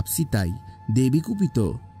 যা ভাবছি তাই, দেবী কুপিত,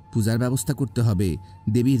 পূজার ব্যবস্থা করতে হবে,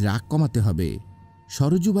 দেবীর রাগ কমাতে হবে।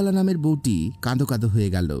 সরজুবালা নামের বউটি কাঁদো কাঁদো হয়ে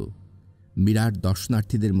গেল। মীরার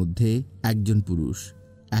দর্শনার্থীদের মধ্যে একজন পুরুষ,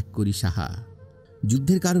 এক করি সাহা।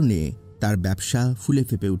 যুদ্ধের কারণে তার ব্যবসা ফুলে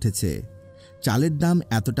ফেপে উঠেছে। চালের দাম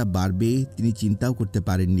এতটা বাড়বে তিনি চিন্তাও করতে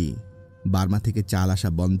পারেননি। বার্মা থেকে চাল আসা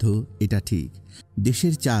বন্ধ, এটা ঠিক।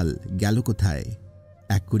 দেশের চাল গেল কোথায়?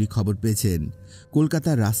 এক করি খবর পেয়েছেন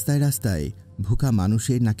কলকাতার রাস্তায় রাস্তায় ভুখা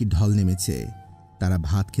মানুষের নাকি ঢল নেমেছে। তারা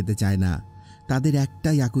ভাত খেতে চায় না, তাদের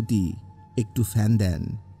একটাই আকুতি, একটু ফ্যান দেন।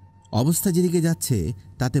 অবস্থা যেদিকে যাচ্ছে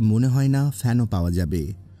তাতে মনে হয় না ফ্যানও পাওয়া যাবে।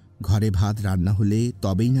 ঘরে ভাত রান্না হলে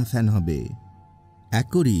তবেই না ফ্যান হবে। এক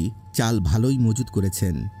করি চাল ভালোই মজুত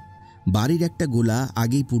করেছেন। বাড়ির একটা গোলা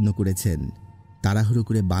আগেই পূর্ণ করেছেন। তাড়াহুড়ো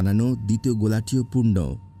করে বানানো দ্বিতীয় গোলাটিও পূর্ণ।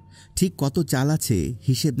 ঠিক কত চাল আছে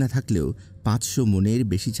হিসেব না থাকলেও 500 মনের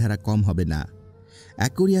বেশি ছাড়া কম হবে না।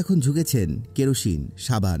 এক করি এখন ঝুঁকেছেন কেরোসিন,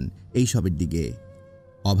 সাবান এইসবের দিকে।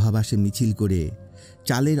 অভাব আসে মিছিল করে।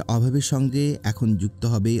 চালের অভাবের সঙ্গে এখন যুক্ত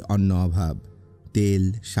হবে অন্য অভাব। তেল,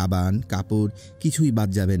 সাবান, কাপড় কিছুই বাদ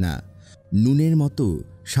যাবে না। নুনের মতো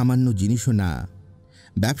সামান্য জিনিসও না।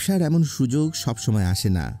 ব্যবসার এমন সুযোগ সবসময় আসে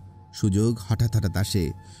না। সুযোগ হঠাৎ হঠাৎ আসে,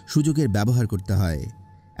 সুযোগের ব্যবহার করতে হয়।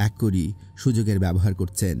 এক করি সুযোগের ব্যবহার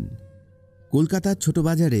করছেন। কলকাতার ছোট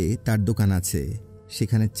বাজারে তার দোকান আছে,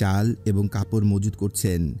 সেখানে চাল এবং কাপড় মজুত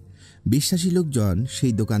করছেন। বিশ্বাসী লোকজন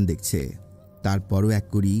সেই দোকান দেখছে। তারপরও এক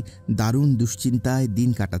করি দারুণ দুশ্চিন্তায় দিন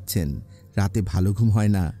কাটাচ্ছেন। রাতে ভালো ঘুম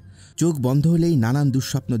হয় না। চোখ বন্ধ হলেই নানান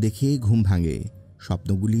দুঃস্বপ্ন দেখে ঘুম ভাঙে।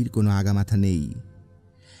 স্বপ্নগুলির কোনো আগামাথা নেই।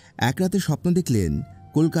 এক রাতে স্বপ্ন দেখলেন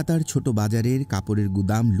কলকাতার ছোট বাজারের কাপড়ের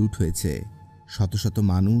গুদাম লুট হয়েছে। শত শত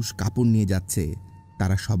মানুষ কাপড় নিয়ে যাচ্ছে।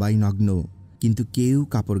 তারা সবাই নগ্ন, কিন্তু কেউ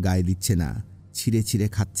কাপড় গায়ে দিচ্ছে না, ছিঁড়ে ছিঁড়ে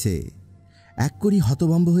খাচ্ছে। এক করি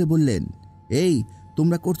হতভম্ব হয়ে বললেন, এই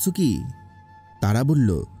তোমরা করছো কি? তারা বলল,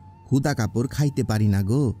 হুদা কাপড় খাইতে পারি না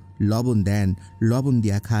গো, লবণ দেন, লবণ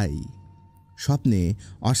দিয়া খাই। স্বপ্নে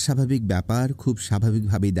অস্বাভাবিক ব্যাপার খুব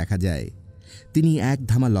স্বাভাবিকভাবেই দেখা যায়। তিনি এক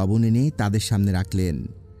ধামা লবণ এনে তাদের সামনে রাখলেন।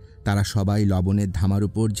 তারা সবাই লবণের ধামার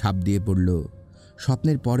উপর ঝাঁপ দিয়ে পড়ল।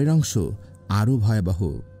 স্বপ্নের পরের অংশ আরও ভয়াবহ।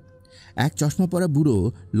 এক চশমা পরা বুড়ো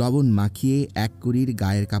লবণ মাখিয়ে এক কুড়ির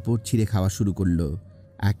গায়ের কাপড় ছিঁড়ে খাওয়া শুরু করল।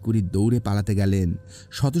 এক কুড়ি দৌড়ে পালাতে গেলেন।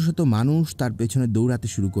 শত শত মানুষ তার পেছনে দৌড়াতে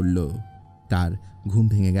শুরু করল। তার ঘুম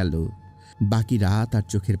ভেঙে গেল। বাকিরা তার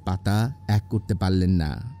চোখের পাতা এক করতে পারলেন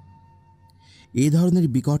না। এ ধরনের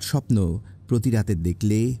বিকট স্বপ্ন প্রতি রাতে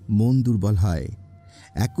দেখলে মন দুর্বল হয়।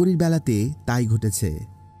 এক কুড়ির বেলাতে তাই ঘটেছে।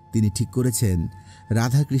 তিনি ঠিক করেছেন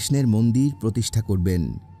রাধাকৃষ্ণের মন্দির প্রতিষ্ঠা করবেন।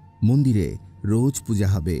 মন্দিরে রোজ পূজা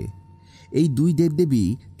হবে। এই দুই দেবদেবী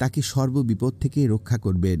তাকে সর্ববিপদ থেকে রক্ষা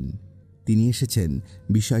করবেন। তিনি এসেছেন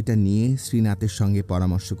বিষয়টা নিয়ে শ্রীনাথের সঙ্গে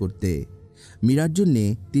পরামর্শ করতে। মীরার জন্যে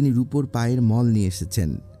তিনি রূপোর পায়ের মল নিয়ে এসেছেন।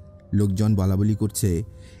 লোকজন বলাবলি করছে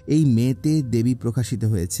এই মেয়েতে দেবী প্রকাশিত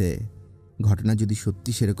হয়েছে। ঘটনা যদি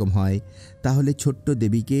সত্যি সেরকম হয় তাহলে ছোট্ট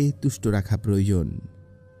দেবীকে তুষ্ট রাখা প্রয়োজন।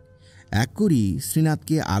 এক করি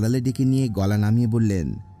শ্রীনাথকে আড়ালে ডেকে নিয়ে গলা নামিয়ে বললেন,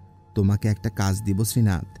 তোমাকে একটা কাজ দিব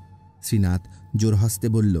শ্রীনাথ। শ্রীনাথ জোর হস্তে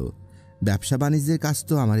বলল, ব্যবসা বাণিজ্যের কাজ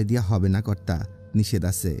তো আমারে দিয়া হবে না কর্তা, নিষেধ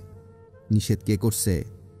আছে। নিষেধ কে করছে?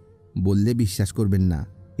 বললে বিশ্বাস করবেন না,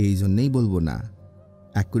 এই জন্যেই বলবো না।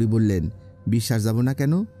 এক করি বললেন, বিশ্বাস যাব না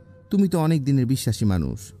কেন? তুমি তো অনেক দিনের বিশ্বাসী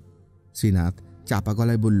মানুষ। শ্রীনাথ চাপা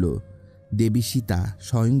গলায় বলল, দেবী সীতা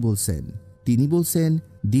স্বয়ং বলছেন। তিনি বলছেন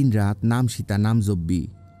দিন রাত নাম সীতা নাম জপবি,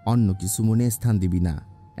 অন্য কিছু মনে স্থান দিবি না।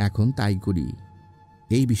 এখন তাই করি।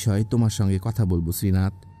 এই বিষয়ে তোমার সঙ্গে কথা বলবো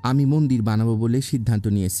শ্রীনাথ। আমি মন্দির বানাবো বলে সিদ্ধান্ত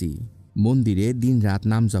নিয়েছি। মন্দিরে দিন রাত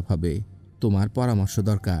নাম জপ হবে। তোমার পরামর্শ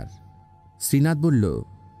দরকার। শ্রীনাথ বলল,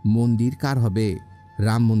 মন্দির কার হবে?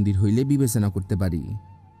 রাম মন্দির হইলে বিবেচনা করতে পারি।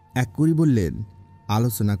 এক করি বললেন,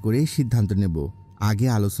 আলোচনা করে সিদ্ধান্ত নেব। আগে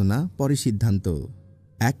আলোচনা পরে সিদ্ধান্ত।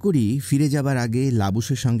 এক করি ফিরে যাবার আগে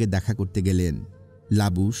লাবুসের সঙ্গে দেখা করতে গেলেন।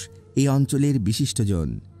 লাবুস এই অঞ্চলের বিশিষ্টজন।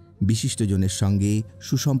 বিশিষ্টজনের সঙ্গে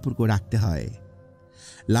সুসম্পর্ক রাখতে হয়।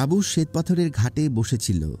 লাবুস শ্বেতপাথরের ঘাটে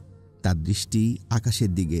বসেছিল। তার দৃষ্টি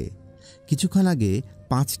আকাশের দিকে। কিছুক্ষণ আগে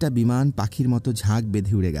 5টা বিমান পাখির মতো ঝাঁক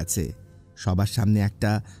বেঁধে উড়ে গেছে। সবার সামনে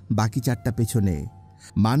একটা, বাকি 4টা পেছনে।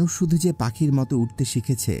 মানুষ শুধু যে পাখির মতো উঠতে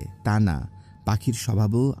শিখেছে তা না, পাখির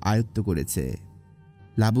স্বভাবও আয়ত্ত করেছে।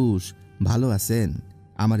 লাবুস, ভালো আছেন?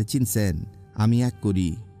 আমারে চিনছেন? আমি এক করি।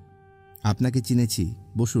 আপনাকে চিনেছি।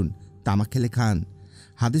 বসুন, তামাক খেলে খান।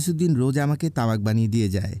 হাদিসুদ্দিন রোজ আমাকে তামাক বানিয়ে দিয়ে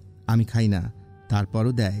যায়। আমি খাই না,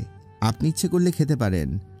 তারপরও দেয়। আপনি ইচ্ছে করলে খেতে পারেন,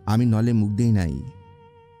 আমি নলে মুখ দিই নাই।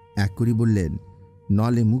 এক করি বললেন,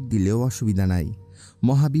 নলে মুখ দিলেও অসুবিধা নাই।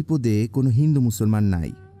 মহাবিপদে কোনো হিন্দু মুসলমান নাই,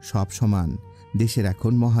 সব সমান। দেশের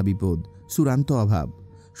এখন মহাবিপদ, চূড়ান্ত অভাব।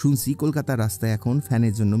 শুনছি কলকাতার রাস্তায় এখন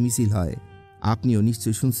ফ্যানের জন্য মিছিল হয়। আপনিও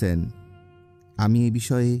নিশ্চয়ই শুনছেন। আমি এই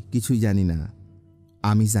বিষয়ে কিছুই জানি না।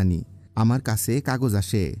 আমি জানি, আমার কাছে কাগজ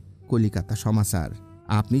আসে, কলিকাতা সমাচার।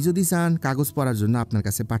 আপনি যদি চান কাগজ পড়ার জন্য আপনার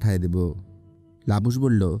কাছে পাঠিয়ে দেব। লাবুস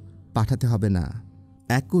বলল, পাঠাতে হবে না।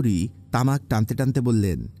 এক করি তামাক টানতে টানতে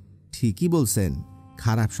বললেন, ঠিকই বলছেন।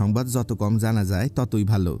 খারাপ সংবাদ যত কম জানা যায় ততই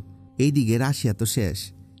ভালো। এইদিকে রাশিয়া তো শেষ।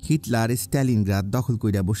 হিটলার স্ট্যালিনগ্রাদ দখল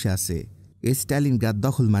কইরা বসে আছে। স্ট্যালিনগ্রাদ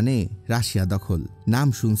দখল মানে রাশিয়া দখল। নাম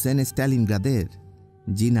শুনছেন স্ট্যালিনগ্রাদের?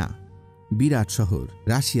 জি না। বিরাট শহর,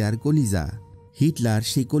 রাশিয়ার কলিজা। হিটলার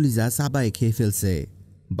সেই কলিজা চাবায়ে খেয়ে ফেলছে।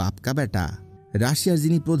 বাপকা বেটা। রাশিয়ার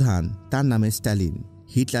যিনি প্রধান তার নামে স্ট্যালিন।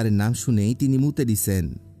 হিটলারের নাম শুনেই তিনি মুতে দিছেন।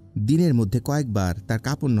 দিনের মধ্যে কয়েকবার তার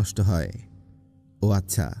কাপড় নষ্ট হয়। ও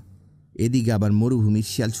আচ্ছা, এদিকে আবার মরুভূমির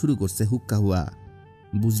শিয়াল শুরু করছে হুক্কা হুয়া।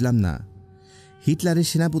 বুঝলাম না। হিটলারের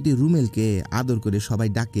সেনাপতি রুমেলকে আদর করে সবাই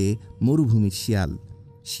ডাকে মরুভূমির শিয়াল।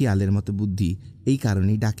 শিয়ালের মতো বুদ্ধি, এই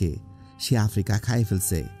কারণেই ডাকে। সে আফ্রিকা খায়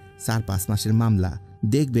ফেলছে। 4-5 মাসের মামলা।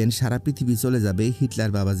 দেখবেন সারা পৃথিবী চলে যাবে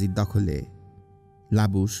হিটলার বাবাজির দখলে।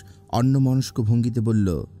 লাবুস অন্যমনস্ক ভঙ্গিতে বলল,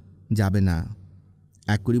 যাবে না।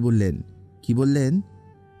 এক করি বললেন, কি বললেন?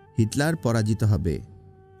 হিটলার পরাজিত হবে।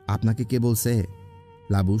 আপনাকে কে বলছে?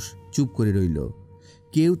 লাবুস চুপ করে রইল।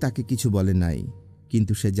 কেউ তাকে কিছু বলে নাই,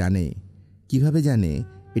 কিন্তু সে জানে। কিভাবে জানে?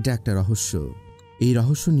 এটা একটা রহস্য। এই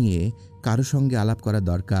রহস্য নিয়ে কারো সঙ্গে আলাপ করা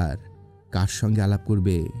দরকার। কার সঙ্গে আলাপ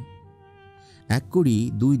করবে? এক করি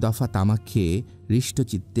 2 দফা তামাক খেয়ে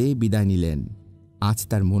হৃষ্টচিত্তে বিদায় নিলেন। আজ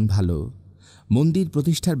তার মন ভালো। মন্দির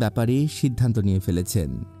প্রতিষ্ঠার ব্যাপারে সিদ্ধান্ত নিয়ে ফেলেছেন।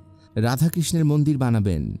 রাধাকৃষ্ণের মন্দির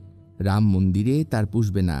বানাবেন। রাম মন্দিরে তার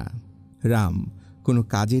পুষবে না। রাম কোনো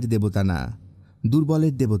কাজের দেবতা না,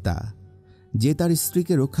 দুর্বলের দেবতা। যে তার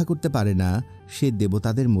স্ত্রীকে রক্ষা করতে পারে না সে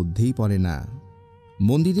দেবতাদের মধ্যেই পড়ে না।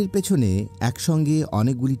 মন্দিরের পেছনে একসঙ্গে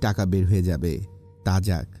অনেকগুলি টাকা বের হয়ে যাবে। তা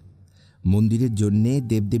যাক, মন্দিরের জন্যে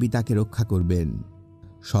দেবদেবী তাকে রক্ষা করবেন।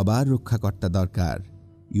 সবার রক্ষাকর্তা দরকার।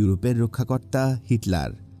 ইউরোপের রক্ষাকর্তা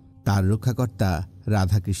হিটলার, তার রক্ষাকর্তা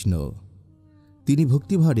রাধাকৃষ্ণ। তিনি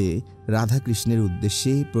ভক্তিভরে রাধাকৃষ্ণের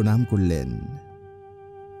উদ্দেশ্যে প্রণাম করলেন।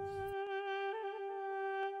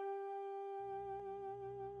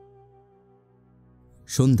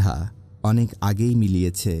 সন্ধ্যা অনেক আগেই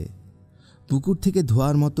মিলিয়েছে। পুকুর থেকে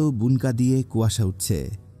ধোয়ার মতো বুনকা দিয়ে কুয়াশা উঠছে।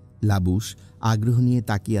 লাবুস আগ্রহ নিয়ে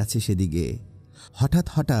তাকিয়ে আছে সেদিকে। হঠাৎ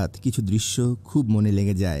হঠাৎ কিছু দৃশ্য খুব মনে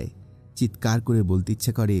লেগে যায়। চিৎকার করে বলতে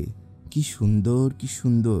ইচ্ছে করে, কি সুন্দর, কি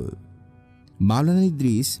সুন্দর। মাওলানা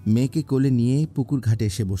ইদ্রিস মেয়েকে কোলে নিয়ে পুকুর ঘাটে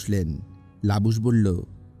এসে বসলেন। লাবুস বলল,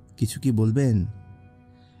 কিছু কি বলবেন?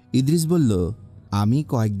 ইদ্রিস বলল, আমি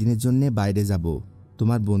কয়েকদিনের জন্যে বাইরে যাব,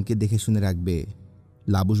 তোমার বোনকে দেখে শুনে রাখবে।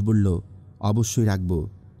 লাবুস বলল, অবশ্যই রাখব।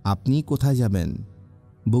 আপনি কোথায় যাবেন?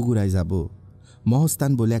 বগুড়ায় যাব।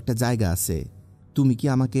 মহস্থান বলে একটা জায়গা আছে, তুমি কি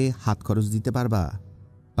আমাকে হাত খরচ দিতে পারবা?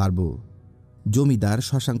 পারব। জমিদার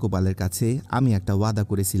শশাঙ্কপালের কাছে আমি একটা ওয়াদা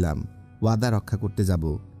করেছিলাম, ওয়াদা রক্ষা করতে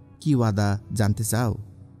যাব। কি ওয়াদা জানতে চাও?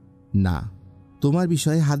 না। তোমার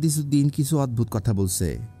বিষয়ে হাদিসউদ্দিন কিছু অদ্ভুত কথা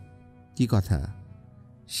বলছে। কি কথা?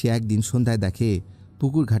 সে একদিন সন্ধ্যায় দেখে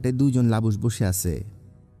পুকুর ঘাটে দুইজন লাবুস বসে আছে।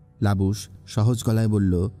 লাবুস সহজ গলায়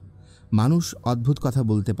বলল, মানুষ অদ্ভুত কথা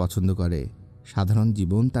বলতে পছন্দ করে, সাধারণ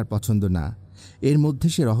জীবন তার পছন্দ না। এর মধ্যে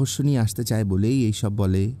সে রহস্য নিয়ে আসতে চায় বলেই এইসব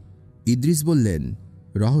বলে। ইদ্রিস বললেন,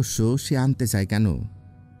 রহস্য সে আনতে চায় কেন?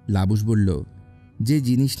 লাবুস বলল, যে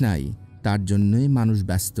জিনিস নাই তার জন্যই মানুষ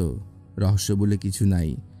ব্যস্ত। রহস্য বলে কিছু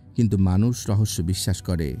নাই, কিন্তু মানুষ রহস্য বিশ্বাস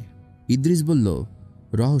করে। ইদ্রিস বলল,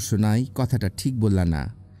 রহস্য নাই কথাটা ঠিক বললা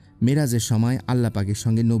না। মেরাজের সময় আল্লাহ পাকের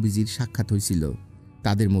সঙ্গে নবীজির সাক্ষাৎ হয়েছিল।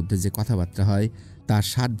 তাদের মধ্যে যে কথাবার্তা হয় তার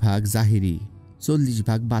 60 ভাগ জাহিরি, 40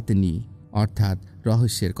 ভাগ বাতেনি, অর্থাৎ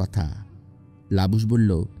রহস্যের কথা। লাবুস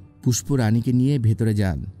বলল, পুষ্পরানীকে নিয়ে ভেতরে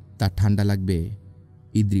যান, তার ঠান্ডা লাগবে।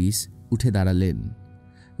 ইদ্রিস উঠে দাঁড়ালেন।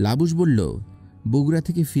 লাবুস বলল, বগুড়া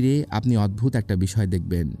থেকে ফিরে আপনি অদ্ভুত একটা বিষয়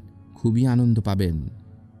দেখবেন, খুবই আনন্দ পাবেন।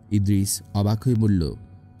 ইদ্রিস অবাক হয়ে বলল,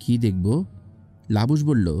 কি দেখব? লাবুস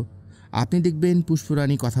বলল, আপনি দেখবেন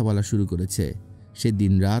পুষ্পরানী কথা বলা শুরু করেছে। সে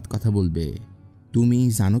দিনরাত কথা বলবে।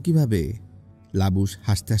 তুমি জানো কিভাবে? লাবুস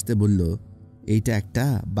হাসতে হাসতে বলল, এইটা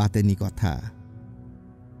একটা বাতেনি কথা।